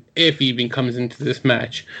anything, if he even comes into this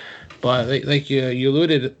match. But like you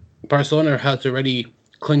alluded, Barcelona has already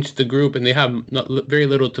clinched the group, and they have very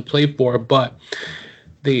little to play for. But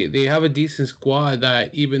they have a decent squad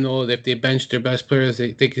that, even though if they bench their best players,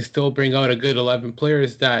 they can still bring out a good 11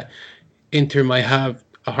 players that Inter might have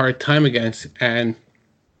a hard time against. And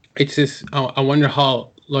it's just, I wonder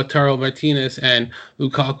how Lautaro Martinez and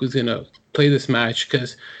Lukaku's going to play this match,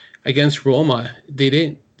 because against Roma,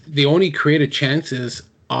 they only created chances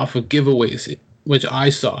off of giveaways, which I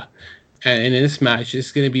saw. And in this match,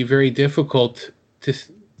 it's going to be very difficult to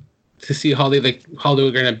see how they're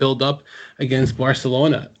going to build up against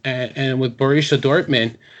Barcelona. And with Borussia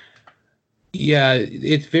Dortmund, yeah,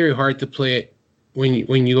 it's very hard to play it when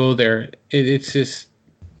you go there. It's just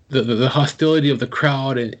the hostility of the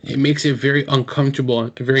crowd, and it makes it very uncomfortable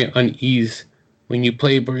and very unease when you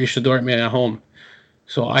play Borussia Dortmund at home.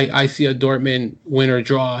 So I see a Dortmund win or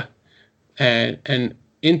draw, and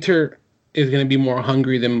Inter is going to be more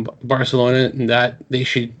hungry than Barcelona, and that they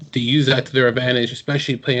should use that to their advantage,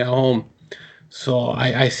 especially playing at home. So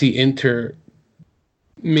I see Inter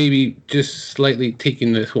maybe just slightly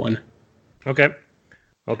taking this one. Okay.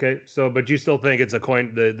 So, but you still think it's a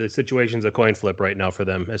coin? The situation's a coin flip right now for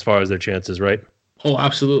them as far as their chances, right? Oh,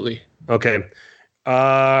 absolutely. Okay.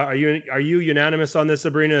 Are you unanimous on this,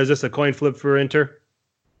 Sabrina? Is this a coin flip for Inter?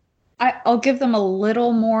 I'll give them a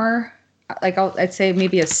little more. I'd say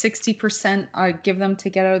maybe a 60% I'd give them to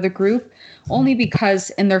get out of the group, only because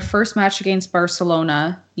in their first match against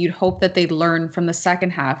Barcelona, you'd hope that they'd learn from the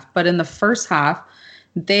second half. But in the first half,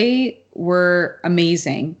 they were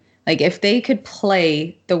amazing. Like, if they could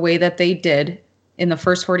play the way that they did in the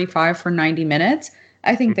first 45 for 90 minutes,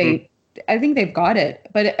 I think they've got it.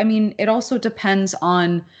 But I mean, it also depends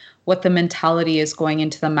on what the mentality is going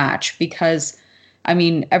into the match, because I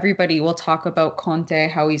mean, everybody will talk about Conte,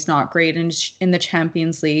 how he's not great in the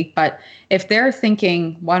Champions League. But if they're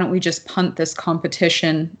thinking, why don't we just punt this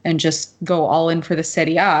competition and just go all in for the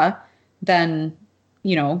Serie A, then,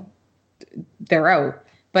 they're out.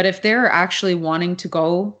 But if they're actually wanting to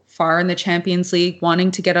go far in the Champions League,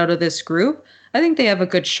 wanting to get out of this group, I think they have a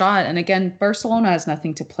good shot. And again, Barcelona has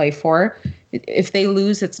nothing to play for. If they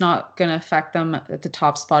lose, it's not going to affect them at the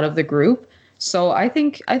top spot of the group. So I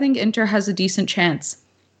think Inter has a decent chance.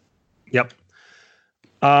 Yep.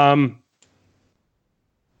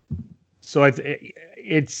 So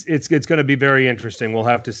it's going to be very interesting. We'll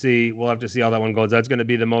have to see how that one goes. That's going to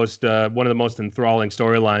be the most one of the most enthralling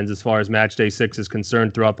storylines as far as Match Day 6 is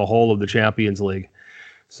concerned throughout the whole of the Champions League.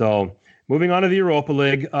 So moving on to the Europa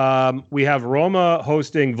League, we have Roma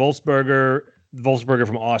hosting Wolfsberger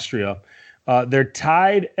from Austria. They're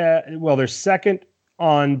tied. They're second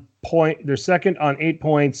on point. They're second on 8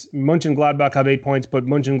 points. Mönchengladbach have 8 points, but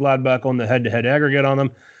Mönchengladbach on the head-to-head aggregate on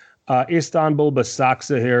them. Istanbul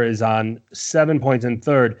Başakşehir is on 7 points in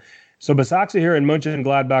third. So Başakşehir and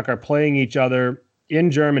Mönchengladbach are playing each other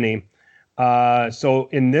in Germany. So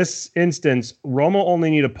in this instance, Roma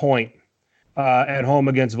only need a point at home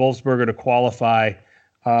against Wolfsberger to qualify.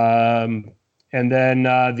 And then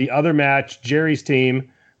the other match, Jerry's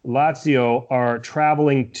team, Lazio, are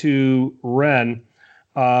traveling to Rennes,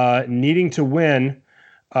 needing to win.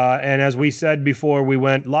 And as we said before we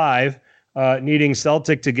went live, needing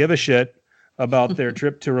Celtic to give a shit about their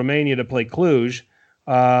trip to Romania to play Cluj.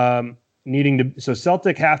 So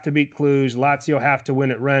Celtic have to beat Cluj. Lazio have to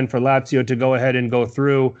win at Rennes for Lazio to go ahead and go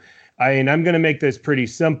through. I'm going to make this pretty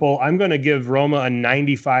simple. I'm going to give Roma a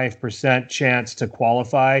 95% chance to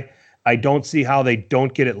qualify. I don't see how they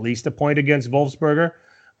don't get at least a point against Wolfsberger.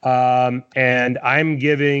 And I'm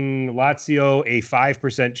giving Lazio a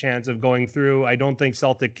 5% chance of going through. I don't think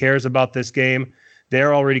Celtic cares about this game.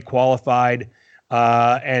 They're already qualified,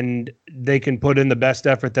 and they can put in the best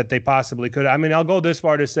effort that they possibly could. I mean, I'll go this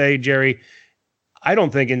far to say, Jerry, I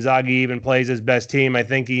don't think Inzaghi even plays his best team. I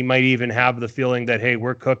think he might even have the feeling that, hey,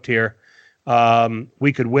 we're cooked here.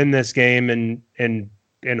 We could win this game and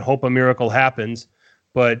hope a miracle happens.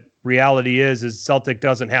 But reality is Celtic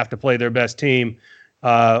doesn't have to play their best team.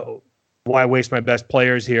 Why waste my best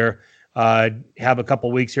players here? Have a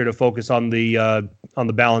couple weeks here to focus on the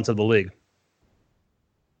balance of the league.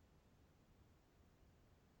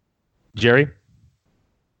 Jerry?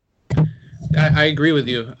 I agree with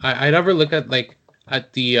you. I never look at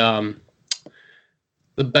the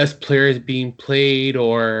best players being played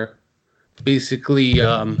or basically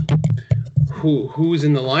who's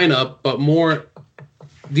in the lineup, but more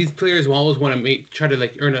these players will always want to try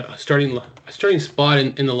to earn a starting spot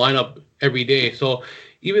in the lineup every day. So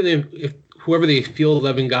even if whoever they field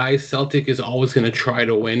 11 guys, Celtic is always going to try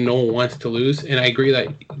to win. No one wants to lose, and I agree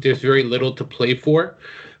that there's very little to play for.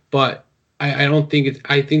 But I don't think it's.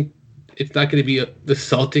 I think it's not going to be the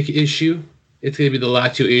Celtic issue. It's going to be the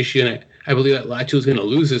Lazio issue, and I believe that Lazio is going to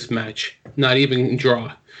lose this match, not even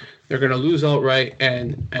draw. They're going to lose outright,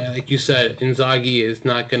 and like you said, Inzaghi is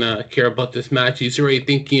not going to care about this match. He's already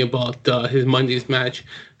thinking about his Monday's match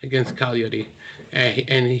against Cagliari,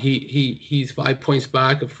 and he's 5 points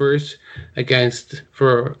back at first with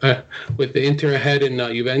the Inter ahead and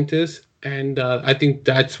Juventus, and I think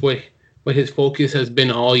that's what his focus has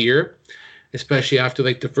been all year, especially after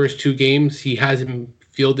the first two games. He hasn't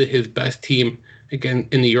fielded his best team again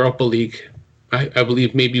in the Europa League. I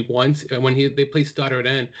believe maybe once when they played Stoddard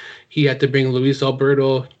End, he had to bring Luis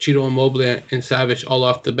Alberto, Ciro Immobile, and Savic all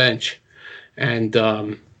off the bench, and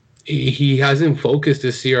he hasn't focused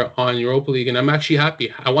this year on Europa League. And I'm actually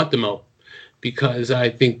happy. I want them out because I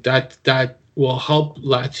think that will help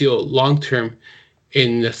Lazio long term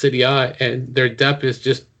in the Serie A, and their depth has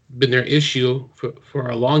just been their issue for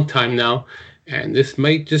a long time now, and this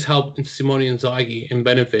might just help Simone Inzaghi and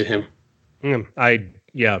benefit him.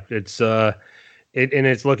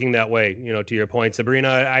 It's looking that way, to your point,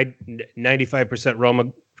 Sabrina. 95%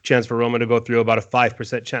 Roma chance for Roma to go through, about a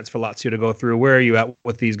 5% chance for Lazio to go through. Where are you at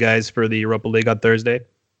with these guys for the Europa League on Thursday?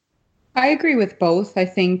 I agree with both. I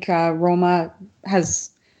think Roma has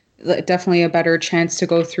definitely a better chance to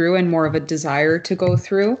go through and more of a desire to go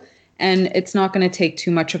through. And it's not going to take too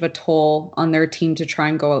much of a toll on their team to try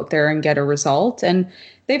and go out there and get a result. And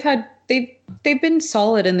they've been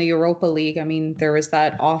solid in the Europa League. I mean, there was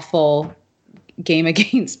that awful game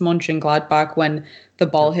against Mönchengladbach when the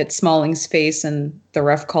ball hit Smalling's face and the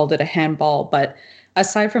ref called it a handball. But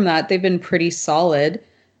aside from that, they've been pretty solid,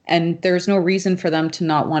 and there's no reason for them to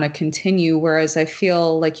not want to continue. Whereas I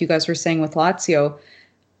feel like you guys were saying with Lazio,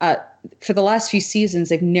 for the last few seasons,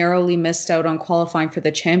 they've narrowly missed out on qualifying for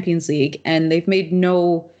the Champions League, and they've made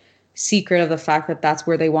no secret of the fact that that's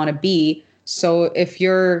where they want to be. So if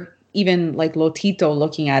you're even like Lotito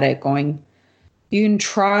looking at it going, you can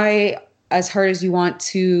try as hard as you want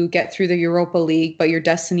to get through the Europa League, but your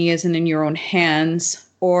destiny isn't in your own hands,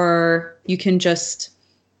 or you can just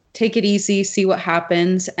take it easy, see what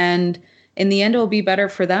happens. And in the end, it'll be better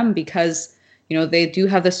for them because, they do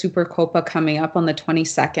have the Supercopa coming up on the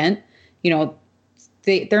 22nd.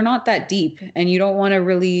 They're not that deep, and you don't want to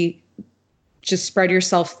really just spread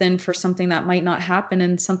yourself thin for something that might not happen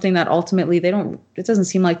and something that ultimately it doesn't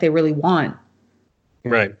seem like they really want.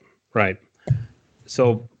 Right.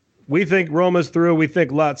 So we think Roma's through. We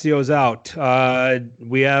think Lazio's out.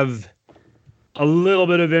 We have a little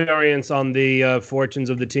bit of variance on the fortunes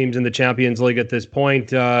of the teams in the Champions League at this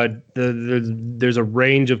point. There's a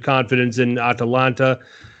range of confidence in Atalanta.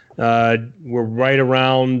 We're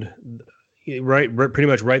pretty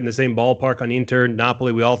much right in the same ballpark on Inter.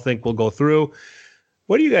 Napoli, we all think will go through.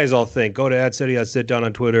 What do you guys all think? Go to @Serie A Sit Down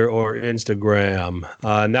on Twitter or Instagram.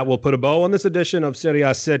 And that will put a bow on this edition of Serie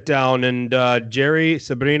A Sit Down. And Jerry,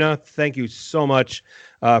 Sabrina, thank you so much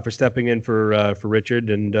for stepping in for Richard.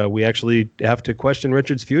 And we actually have to question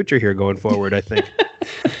Richard's future here going forward, I think.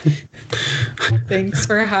 Thanks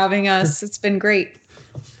for having us. It's been great.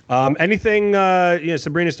 Anything,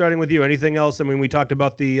 Sabrina, starting with you, anything else? I mean, we talked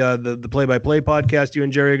about the play-by-play podcast you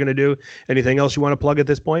and Jerry are going to do. Anything else you want to plug at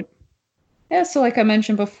this point? Yeah, so like I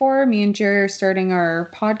mentioned before, me and Jerry are starting our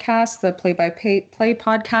podcast. The play-by-play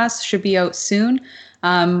podcast should be out soon.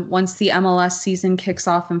 Once the MLS season kicks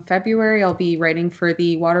off in February, I'll be writing for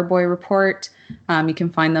the Waterboy Report. You can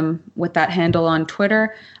find them with that handle on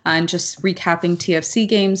Twitter, and just recapping TFC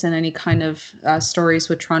games and any kind of stories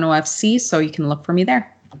with Toronto FC. So you can look for me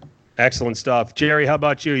there. Excellent stuff. Jerry, how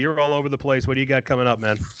about you? You're all over the place. What do you got coming up,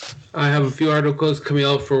 man? I have a few articles coming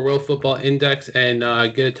out for World Football Index and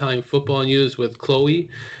Get Italian Football News with Chloe.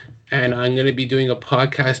 And I'm going to be doing a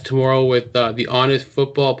podcast tomorrow with the Honest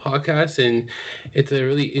Football Podcast. And it's a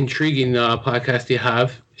really intriguing podcast they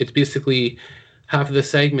have. It's basically half of the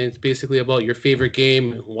segment. It's basically about your favorite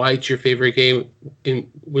game, why it's your favorite game in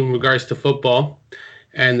regards to football.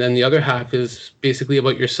 And then the other half is basically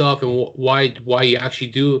about yourself and why you actually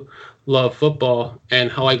do love football,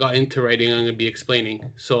 and how I got into writing. I'm going to be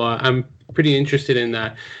explaining. So I'm pretty interested in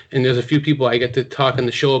that. And there's a few people I get to talk on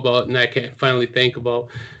the show about, and I can finally thank about,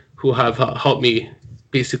 who have helped me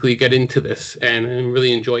basically get into this and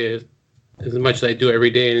really enjoy it as much as I do every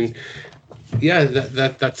day. And yeah,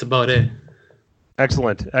 that's about it.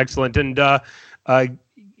 Excellent. And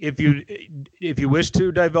if you wish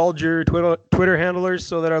to divulge your Twitter handlers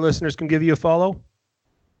so that our listeners can give you a follow.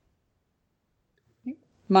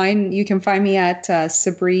 Mine, you can find me at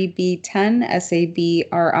SabriB10,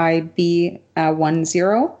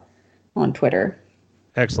 SABRIB10 on Twitter.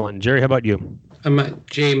 Excellent. Jerry, how about you? I'm at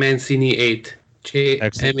JMancini8,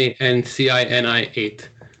 JMancini8.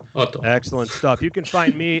 Otto. Excellent stuff. You can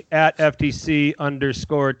find me at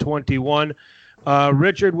FTC_21.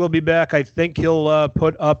 Richard will be back. I think he'll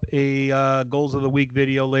put up a Goals of the Week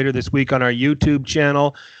video later this week on our YouTube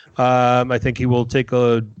channel. I think he will take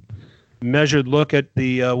a measured look at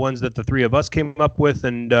the ones that the three of us came up with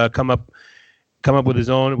and come up with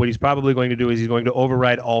his own. What he's probably going to do is he's going to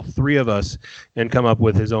override all three of us and come up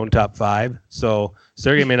with his own top 5. So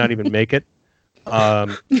Sergey may not even make it.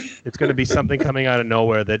 It's going to be something coming out of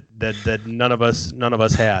nowhere that none of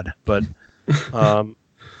us had, but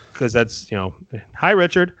because that's, hi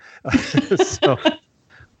Richard.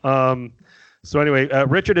 So anyway,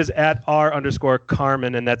 Richard is at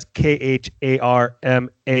R_Carman, and that's KHARMAN.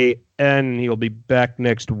 He'll be back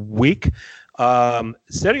next week.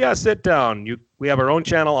 Serie A Sit Down. We have our own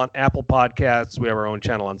channel on Apple Podcasts. We have our own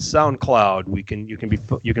channel on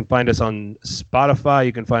SoundCloud. You can find us on Spotify.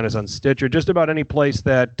 You can find us on Stitcher. Just about any place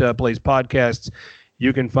that plays podcasts,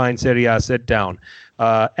 you can find Serie A Sit Down.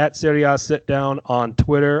 At Serie A Sit Down on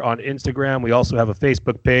Twitter, on Instagram. We also have a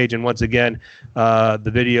Facebook page, and once again,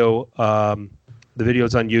 the video's on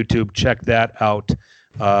YouTube. Check that out.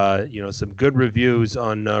 Some good reviews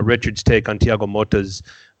on Richard's take on Thiago Motta's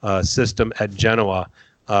system at Genoa.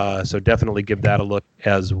 So definitely give that a look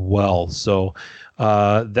as well. So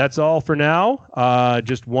that's all for now.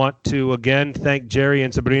 Just want to again thank Jerry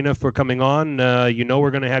and Sabrina for coming on.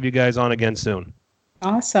 We're going to have you guys on again soon.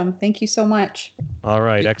 Awesome. Thank you so much. All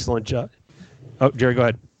right. Excellent job. Oh, Jerry, go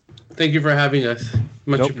ahead. Thank you for having us.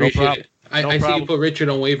 Much appreciated. I see you put Richard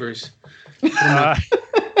on waivers.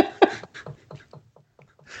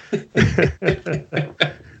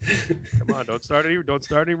 Come on, don't start any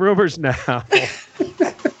rumors now.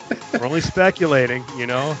 We're only speculating,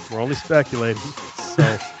 We're only speculating.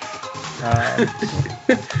 So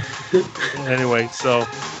anyway,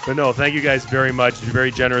 but no, thank you guys very much. It's very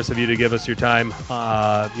generous of you to give us your time,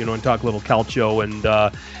 and talk a little calcio. And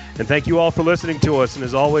thank you all for listening to us. And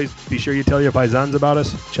as always, be sure you tell your paisans about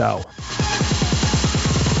us. Ciao. 1,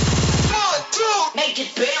 2, make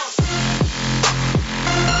it big.